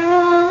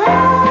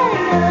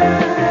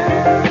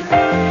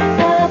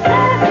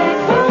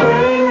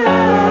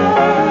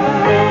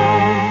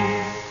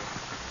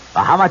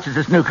How much does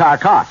this new car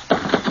cost?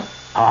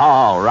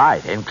 All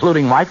right,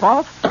 including white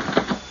walls?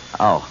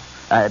 Oh,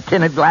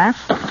 tinted glass?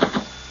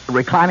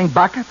 Reclining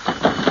buckets?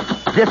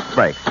 Disc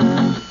brakes?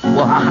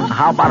 Well,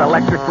 how about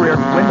electric rear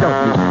window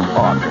seats?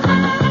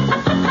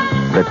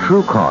 The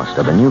true cost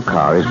of a new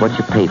car is what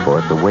you pay for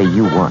it the way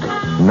you want it,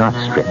 not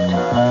stripped.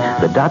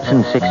 The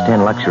Datsun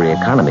 610 luxury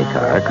economy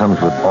car comes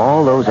with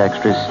all those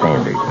extras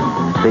standard,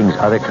 things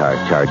other cars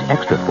charge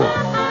extra for.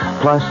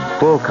 Plus,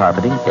 full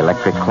carpeting,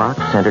 electric clock,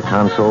 center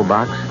console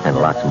box, and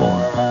lots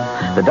more.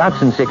 The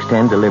Datsun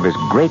 610 delivers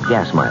great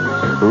gas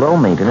mileage, low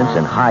maintenance,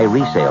 and high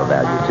resale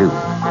value, too.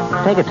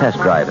 Take a test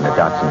drive in a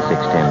Datsun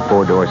 610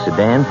 4-door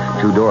sedan,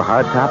 2-door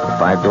hardtop, or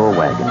 5-door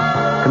wagon.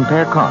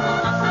 Compare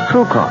costs,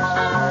 true costs.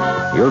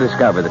 You'll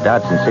discover the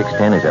Datsun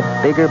 610 is a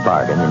bigger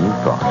bargain than you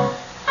thought.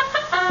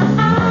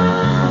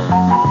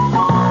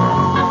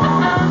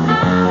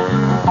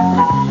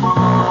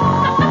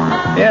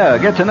 Yeah,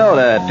 get to know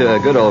that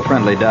good old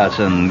friendly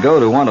Datsun. Go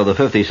to one of the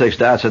 56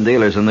 Datsun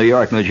dealers in New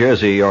York, New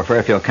Jersey, or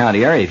Fairfield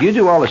County area. If you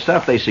do all the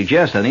stuff they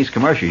suggest on these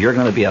commercials, you're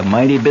going to be a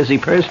mighty busy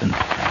person.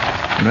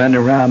 Running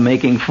around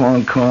making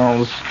phone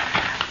calls,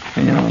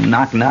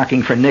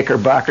 knocking for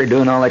Knickerbocker,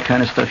 doing all that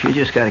kind of stuff. You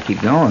just got to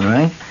keep going,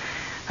 right?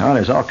 Oh,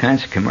 there's all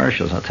kinds of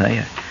commercials, I'll tell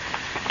you.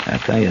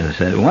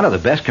 One of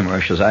the best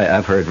commercials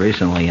I've heard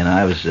recently, and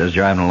I was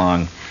driving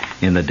along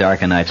in the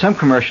dark of night. Some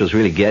commercials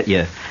really get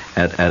you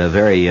at a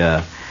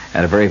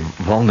very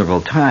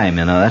vulnerable time.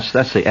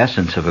 That's the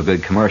essence of a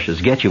good commercial.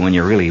 Is get you when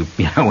you're really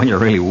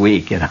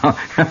weak. Oh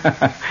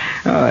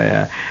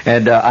yeah.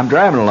 And I'm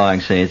driving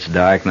along, say it's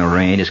dark and the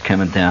rain is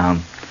coming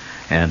down,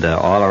 and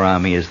all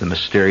around me is the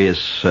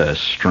mysterious,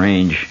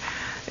 strange,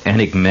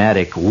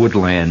 enigmatic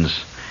woodlands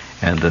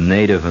and the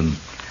native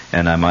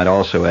and I might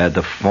also add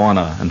the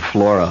fauna and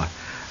flora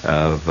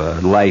of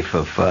life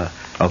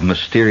of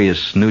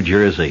mysterious New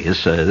Jersey.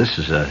 This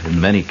is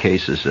in many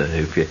cases,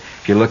 if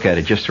you look at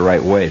it just the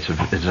right way, it's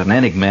an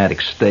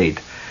enigmatic state.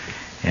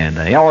 And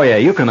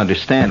you can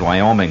understand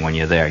Wyoming when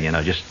you're there.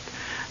 Just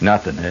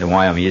nothing. In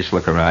Wyoming, you just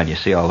look around, you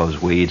see all those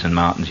weeds and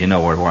mountains. You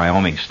know where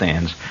Wyoming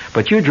stands.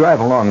 But you drive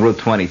along Route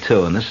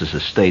 22, and this is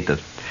a state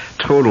that's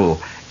total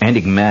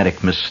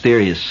enigmatic,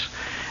 mysterious.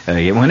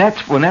 When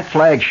that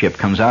flagship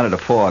comes out of the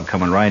fog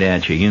coming right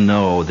at you, you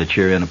know that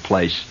you're in a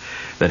place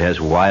that has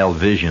wild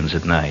visions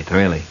at night,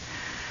 really.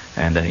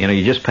 And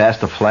you just pass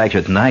the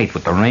flagship at night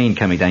with the rain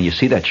coming down. You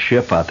see that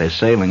ship out there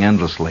sailing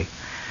endlessly.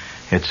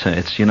 It's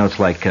almost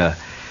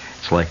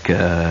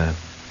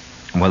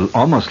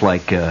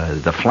like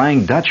the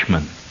Flying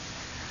Dutchman.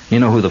 You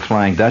know who the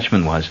Flying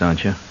Dutchman was,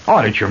 don't you?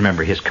 Oh, don't you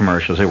remember his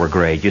commercials? They were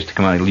great. Used to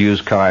come out of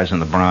used cars in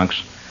the Bronx.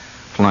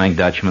 Flying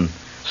Dutchman,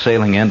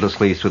 sailing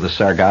endlessly through the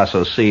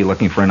Sargasso Sea,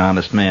 looking for an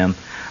honest man,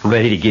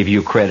 ready to give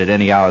you credit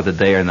any hour of the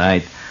day or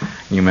night.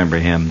 You remember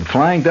him. The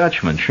Flying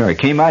Dutchman, sure.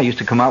 He used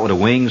to come out with the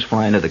wings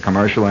flying at the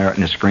commercial out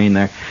in the screen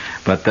there.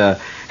 But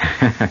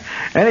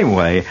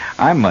anyway,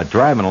 I'm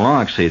driving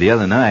along, the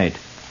other night,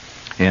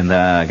 and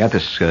I got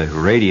this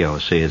radio.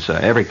 It's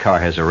every car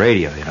has a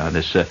radio,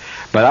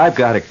 but I've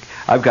got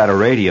a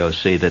radio.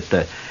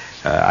 That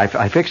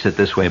I fixed it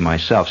this way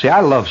myself.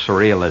 I love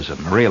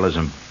surrealism.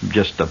 Realism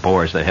just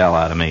bores the hell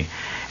out of me.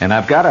 And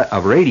I've got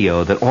a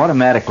radio that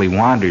automatically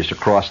wanders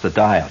across the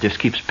dial, just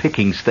keeps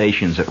picking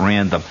stations at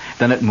random.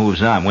 Then it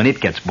moves on when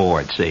it gets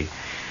bored,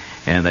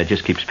 and it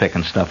just keeps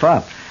picking stuff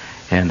up.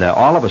 And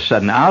all of a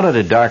sudden, out of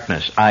the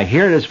darkness, I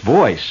hear this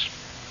voice.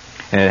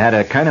 It had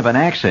a kind of an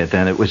accent,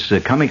 and it was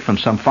coming from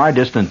some far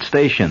distant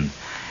station.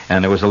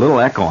 And there was a little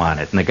echo on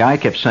it. And the guy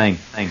kept saying,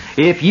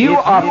 if you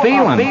are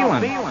feeling,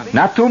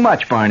 not too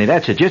much, Barney,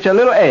 that's it, just a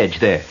little edge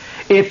there.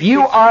 If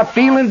you are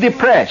feeling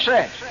depressed,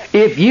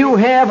 if you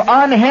have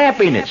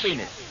unhappiness,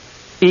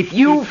 if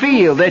you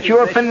feel that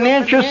your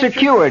financial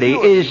security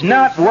is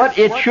not what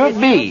it should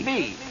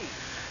be,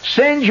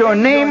 send your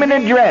name and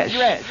address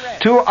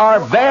to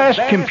our vast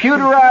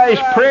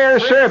computerized prayer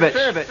service,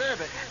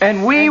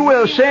 and we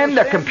will send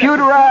a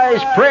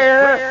computerized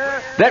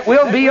prayer that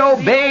will be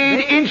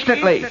obeyed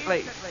instantly.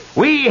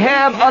 We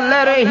have a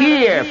letter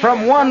here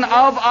from one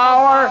of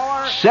our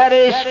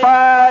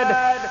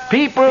satisfied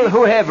people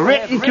who have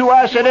written to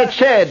us, and it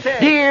said,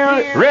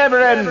 Dear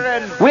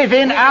Reverend,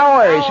 within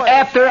hours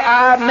after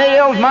I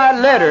mailed my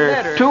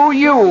letter to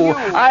you,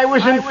 I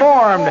was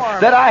informed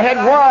that I had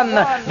won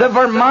the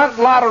Vermont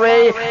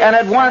lottery and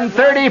had won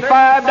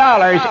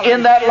 $35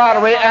 in that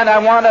lottery, and I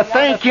want to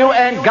thank you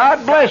and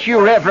God bless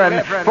you,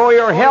 Reverend, for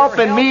your help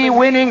in me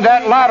winning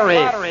that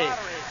lottery.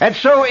 And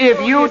so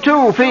if you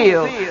too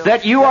feel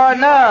that you are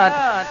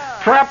not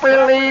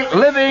properly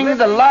living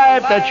the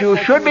life that you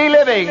should be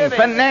living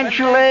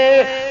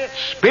financially,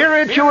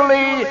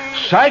 spiritually,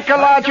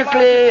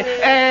 psychologically,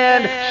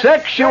 and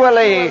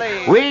sexually,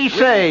 we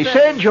say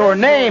send your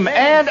name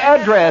and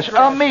address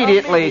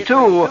immediately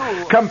to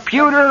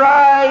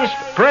Computerized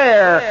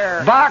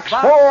Prayer, Box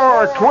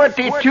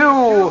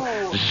 422,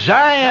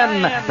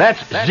 Zion,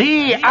 that's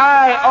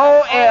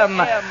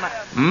Z-I-O-M,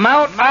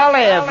 Mount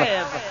Olive,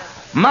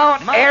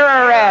 Mount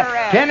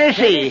Ararat,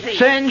 Tennessee.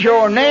 Send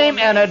your name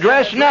and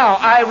address now.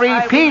 I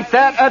repeat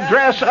that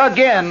address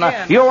again.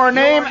 Your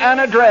name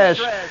and address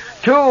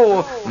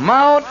to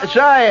Mount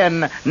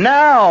Zion.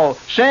 Now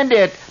send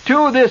it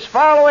to this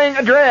following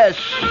address.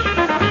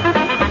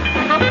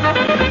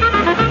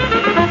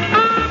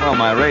 Well,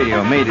 my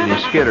radio immediately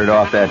skittered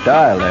off that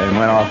dial there and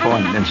went off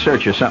in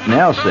search of something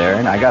else there,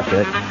 and I got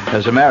the,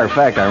 as a matter of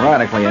fact,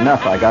 ironically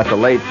enough, I got the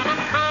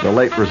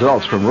late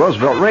results from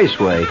Roosevelt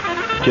Raceway,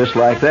 just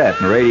like that.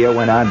 And the radio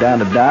went on down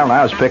the dial, and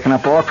I was picking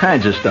up all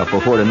kinds of stuff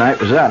before the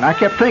night was out. And I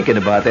kept thinking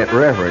about that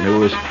reverend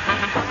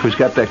who's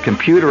got that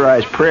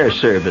computerized prayer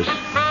service.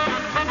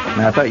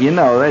 And I thought,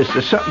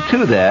 there's something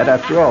to that.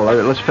 After all,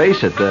 let's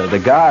face it,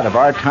 the God of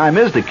our time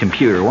is the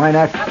computer. Why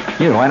not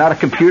a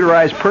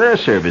computerized prayer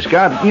service?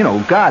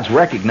 Gods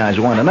recognize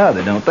one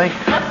another, don't they?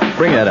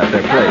 Bring that up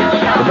there, please.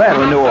 The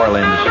Battle of New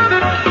Orleans.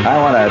 I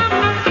want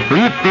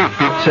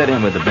to sit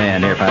in with the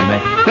band here, if I may.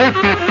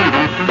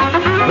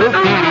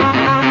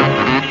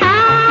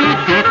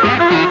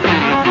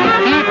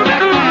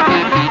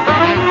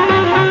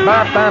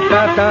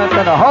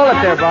 Hold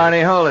it there,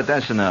 Barney. Hold it.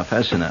 That's enough.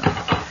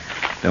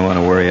 Don't want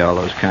to worry all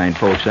those kind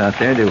folks out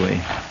there, do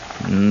we?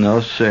 No,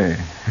 sir.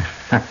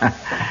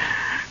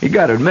 You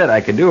got to admit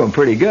I can do him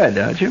pretty good,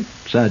 don't you?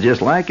 Sounds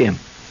just like him.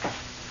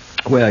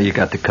 Well, you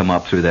got to come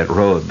up through that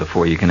road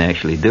before you can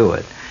actually do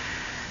it.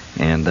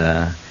 And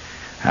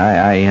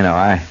I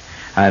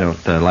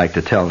don't like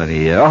to tell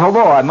any.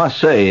 Although I must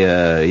say,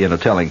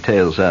 telling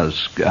tales out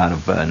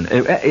of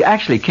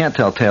actually can't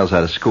tell tales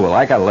out of school.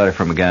 I got a letter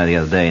from a guy the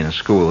other day in a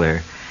school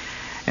there,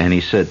 and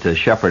he said,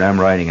 "Shepard, I'm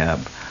writing a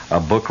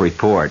book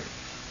report."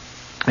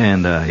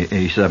 And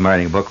he said, I'm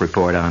writing a book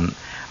report on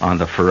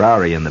the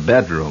Ferrari in the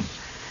bedroom.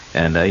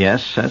 And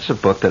yes, that's a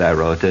book that I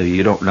wrote.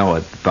 You don't know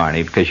it,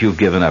 Barney, because you've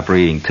given up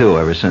reading, too,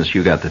 ever since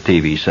you got the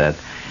TV set.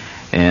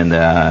 And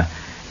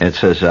it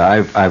says,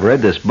 I've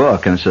read this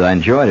book, and it says, I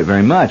enjoyed it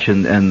very much,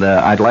 and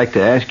I'd like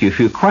to ask you a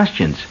few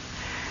questions.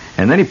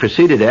 And then he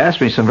proceeded to ask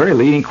me some very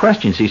leading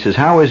questions. He says,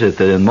 how is it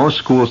that in most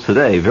schools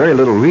today, very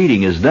little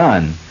reading is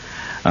done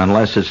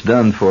unless it's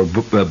done for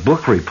a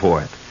book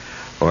report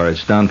or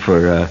it's done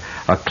for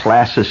a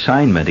class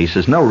assignment? He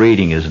says, no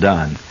reading is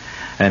done.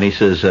 And he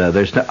says,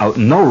 there's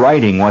no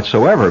writing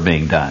whatsoever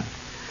being done.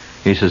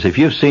 He says, if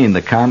you've seen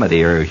the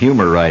comedy or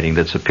humor writing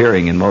that's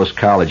appearing in most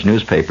college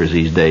newspapers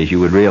these days, you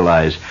would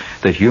realize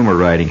that humor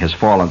writing has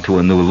fallen to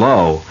a new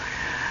low.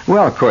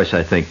 Well, of course,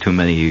 I think too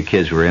many of you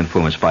kids were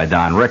influenced by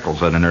Don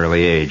Rickles at an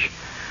early age.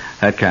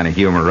 That kind of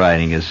humor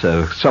writing is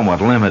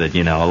somewhat limited,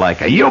 like,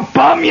 you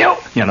bum, you!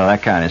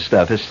 That kind of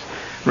stuff. It's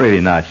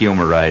really not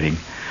humor writing.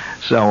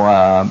 So,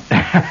 I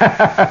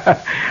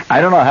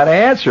don't know how to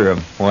answer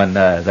him when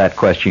that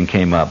question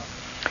came up.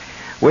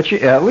 Which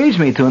leads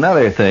me to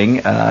another thing,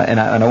 and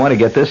I want to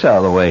get this out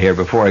of the way here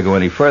before I go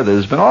any further.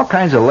 There's been all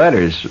kinds of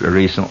letters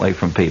recently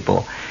from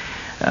people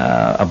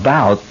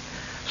about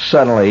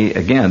suddenly,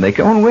 again, they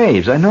go in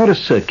waves. I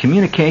notice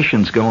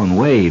communications go in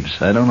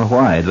waves. I don't know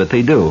why, but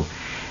they do.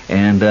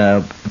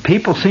 And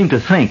people seem to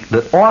think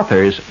that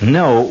authors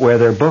know where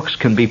their books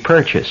can be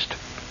purchased.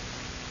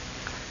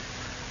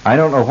 I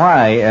don't know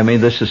why. I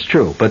mean, this is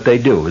true, but they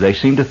do. They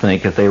seem to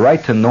think if they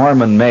write to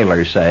Norman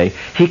Mailer, say,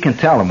 he can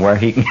tell them where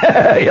he can,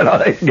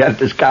 they can get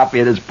this copy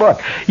of this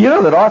book. You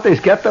know that authors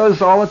get those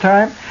all the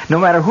time? No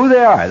matter who they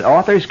are, the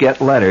authors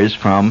get letters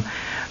from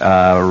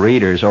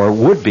readers or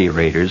would-be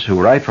readers who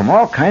write from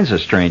all kinds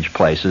of strange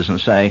places and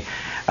say,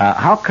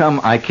 how come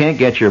I can't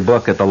get your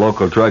book at the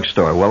local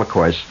drugstore? Well, of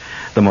course,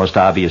 the most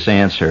obvious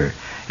answer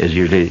is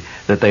usually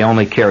that they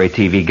only carry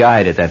TV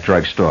Guide at that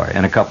drugstore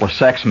and a couple of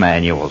sex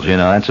manuals.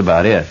 That's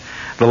about it.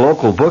 The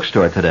local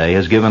bookstore today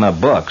has given up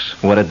books.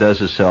 What it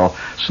does is sell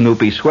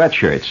Snoopy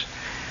sweatshirts.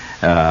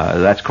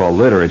 That's called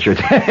literature.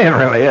 It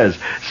really is.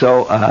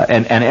 So,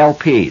 and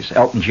LPs,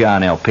 Elton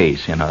John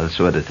LPs, that's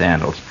what it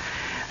handles.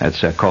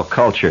 That's called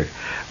culture.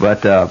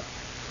 But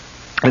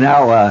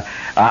now,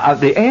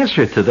 the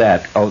answer to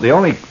that, the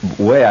only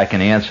way I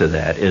can answer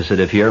that is that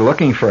if you're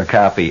looking for a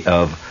copy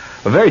of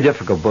a very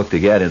difficult book to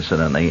get,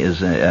 incidentally, is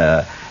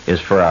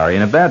Ferrari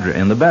in the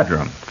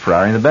bedroom.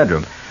 Ferrari in the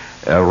bedroom.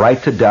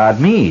 Write to Dodd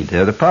Mead.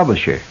 They're the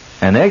publisher,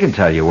 and they can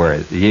tell you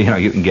where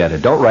you can get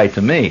it. Don't write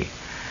to me.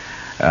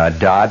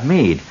 Dodd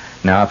Mead.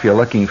 Now, if you're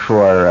looking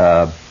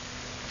for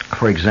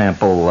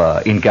example,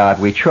 In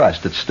God We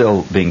Trust, it's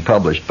still being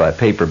published by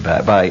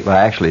paperback.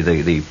 Actually,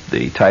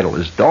 the title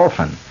is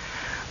Dolphin.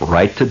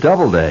 Write to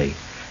Doubleday,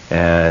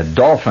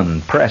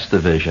 Dolphin Press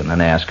Division,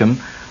 and ask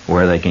them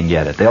where they can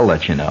get it. They'll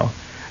let you know.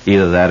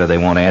 Either that or they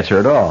won't answer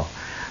at all,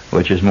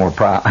 which is more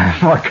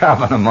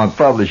common among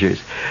publishers.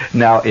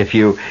 Now, if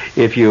you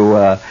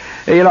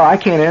I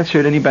can't answer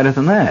it any better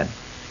than that.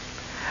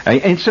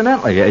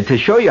 Incidentally, to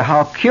show you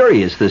how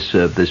curious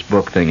this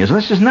book thing is, and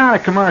this is not a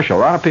commercial.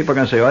 A lot of people are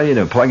going to say, "Oh,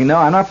 you're plugging." No,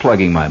 I'm not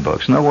plugging my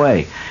books. No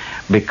way,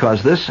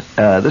 because this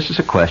is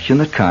a question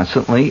that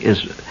constantly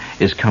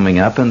is coming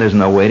up, and there's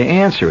no way to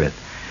answer it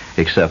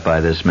except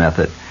by this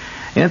method.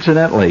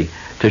 Incidentally,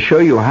 to show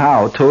you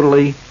how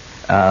totally.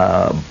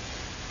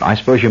 I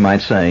suppose you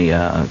might say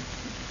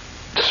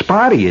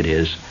spotty it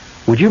is.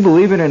 Would you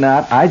believe it or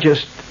not, I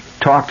just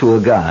talked to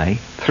a guy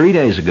 3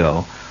 days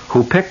ago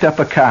who picked up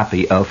a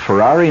copy of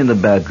Ferrari in the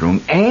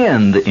Bedroom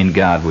and In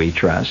God We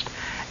Trust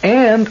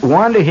and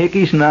Wanda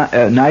Hickey's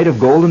Night of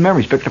Golden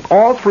Memories. Picked up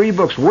all 3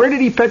 books. Where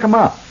did he pick them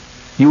up?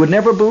 You would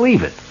never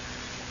believe it.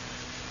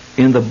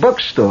 In the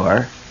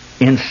bookstore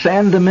in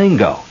San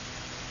Domingo.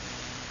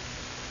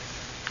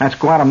 That's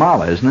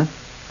Guatemala, isn't it?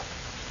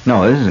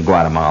 No, it isn't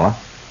Guatemala.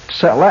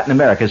 It's Latin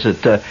America. Is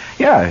it?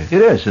 Yeah, it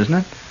is, isn't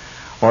it?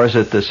 Or is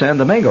it San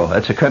Domingo?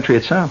 That's a country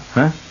itself,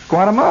 huh?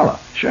 Guatemala,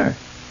 sure.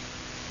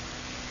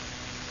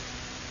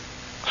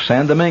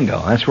 San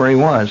Domingo. That's where he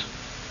was.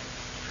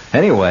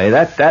 Anyway,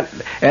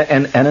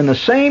 and in the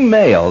same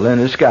mail, then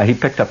this guy, he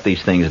picked up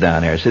these things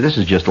down there. See, this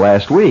is just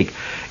last week.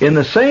 In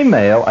the same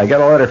mail, I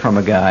got a letter from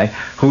a guy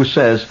who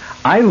says,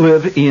 I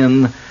live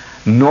in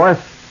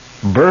North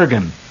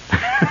Bergen,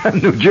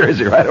 New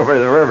Jersey, right over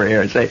the river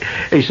here. And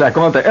he said, I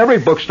go into every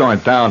bookstore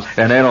in town,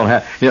 and they don't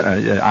have,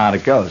 on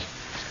it goes.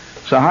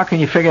 So how can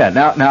you figure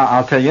that? Now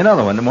I'll tell you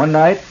another one. One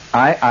night,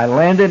 I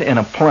landed in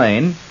a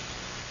plane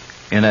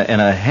in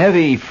a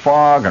heavy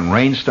fog and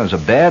rainstorm. It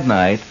was a bad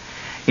night.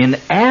 In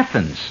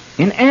Athens.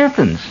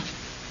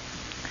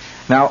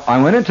 Now,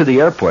 I went into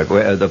the airport.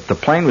 Where the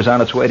plane was on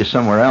its way to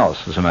somewhere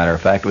else, as a matter of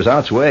fact. It was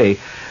on its way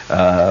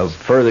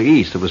further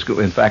east.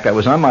 In fact, I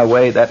was on my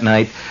way that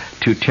night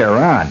to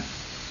Tehran.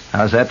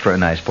 How's that for a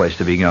nice place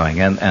to be going?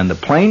 And the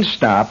plane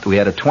stopped. We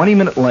had a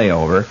 20-minute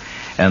layover,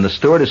 and the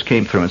stewardess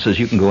came through and says,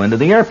 you can go into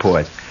the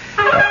airport.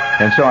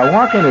 And so I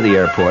walk into the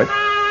airport,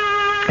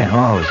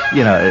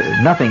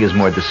 and nothing is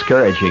more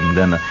discouraging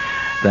than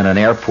an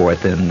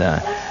airport in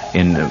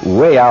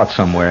way out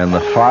somewhere in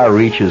the far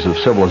reaches of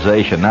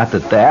civilization. Not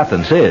that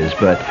Athens is,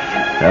 but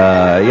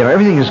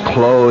everything is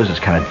closed. It's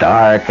kind of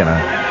dark,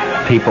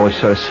 and people are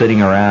sort of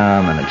sitting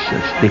around, and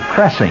it's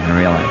depressing,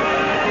 really.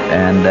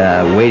 And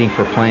waiting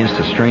for planes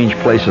to strange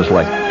places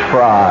like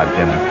Prague,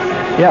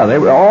 and they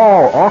were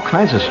all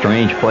kinds of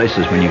strange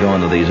places when you go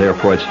into these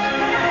airports.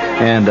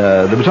 And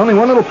there was only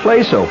one little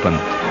place open.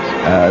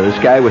 This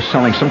guy was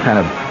selling some kind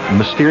of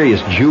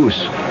mysterious juice.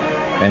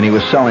 And he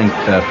was selling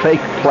fake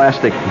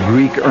plastic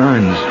Greek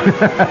urns.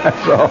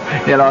 So,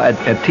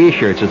 at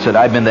T-shirts it said,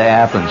 I've been to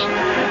Athens.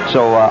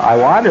 So I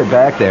wandered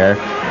back there,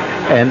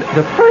 and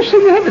the first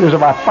thing that happened, there was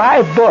about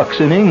 5 books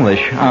in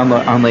English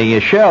on the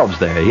shelves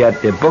there. He had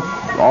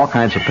all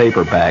kinds of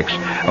paperbacks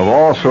of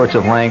all sorts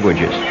of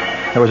languages.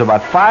 There was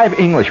about 5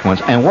 English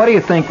ones, and what do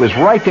you think was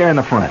right there in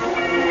the front?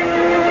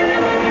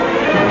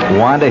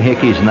 Wanda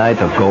Hickey's Night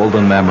of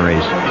Golden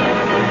Memories.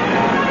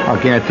 I'll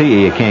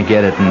guarantee you can't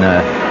get it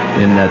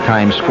in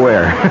Times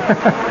Square,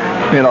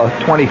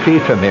 20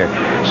 feet from here.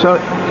 So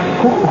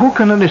who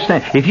can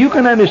understand? If you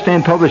can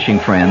understand publishing,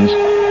 friends,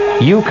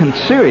 you can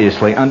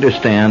seriously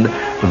understand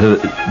the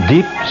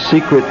deep,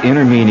 secret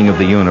inner meaning of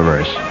the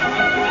universe.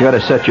 You ought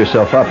to set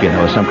yourself up,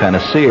 some kind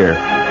of seer.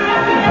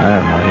 I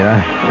don't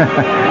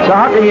know, So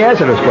how can you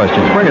answer those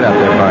questions? Bring it up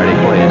there, Barney,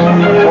 please.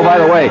 Oh, by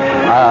the way,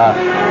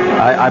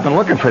 I've been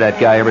looking for that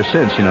guy ever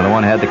since, the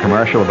one who had the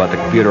commercial about the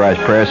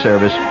computerized prayer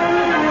service,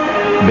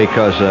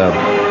 because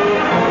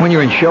when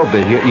you're in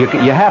showbiz,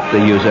 you have to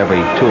use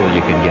every tool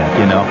you can get,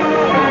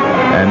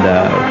 And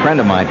a friend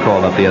of mine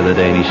called up the other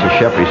day, and he says,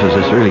 Shepard, he says,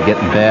 it's really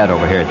getting bad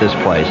over here at this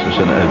place. It's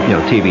a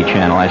TV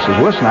channel. I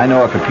says, listen, I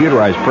know a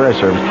computerized prayer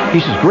service.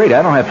 He says, great,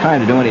 I don't have time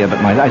to do any of it.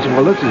 I said,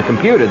 well, this is a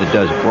computer that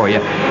does it for you.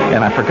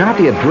 And I forgot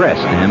the address,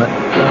 damn it.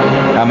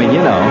 I mean,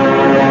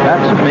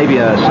 that's maybe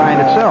a sign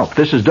itself.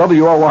 This is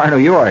WOR New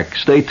York.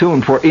 Stay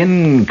tuned for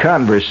In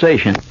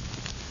Conversation.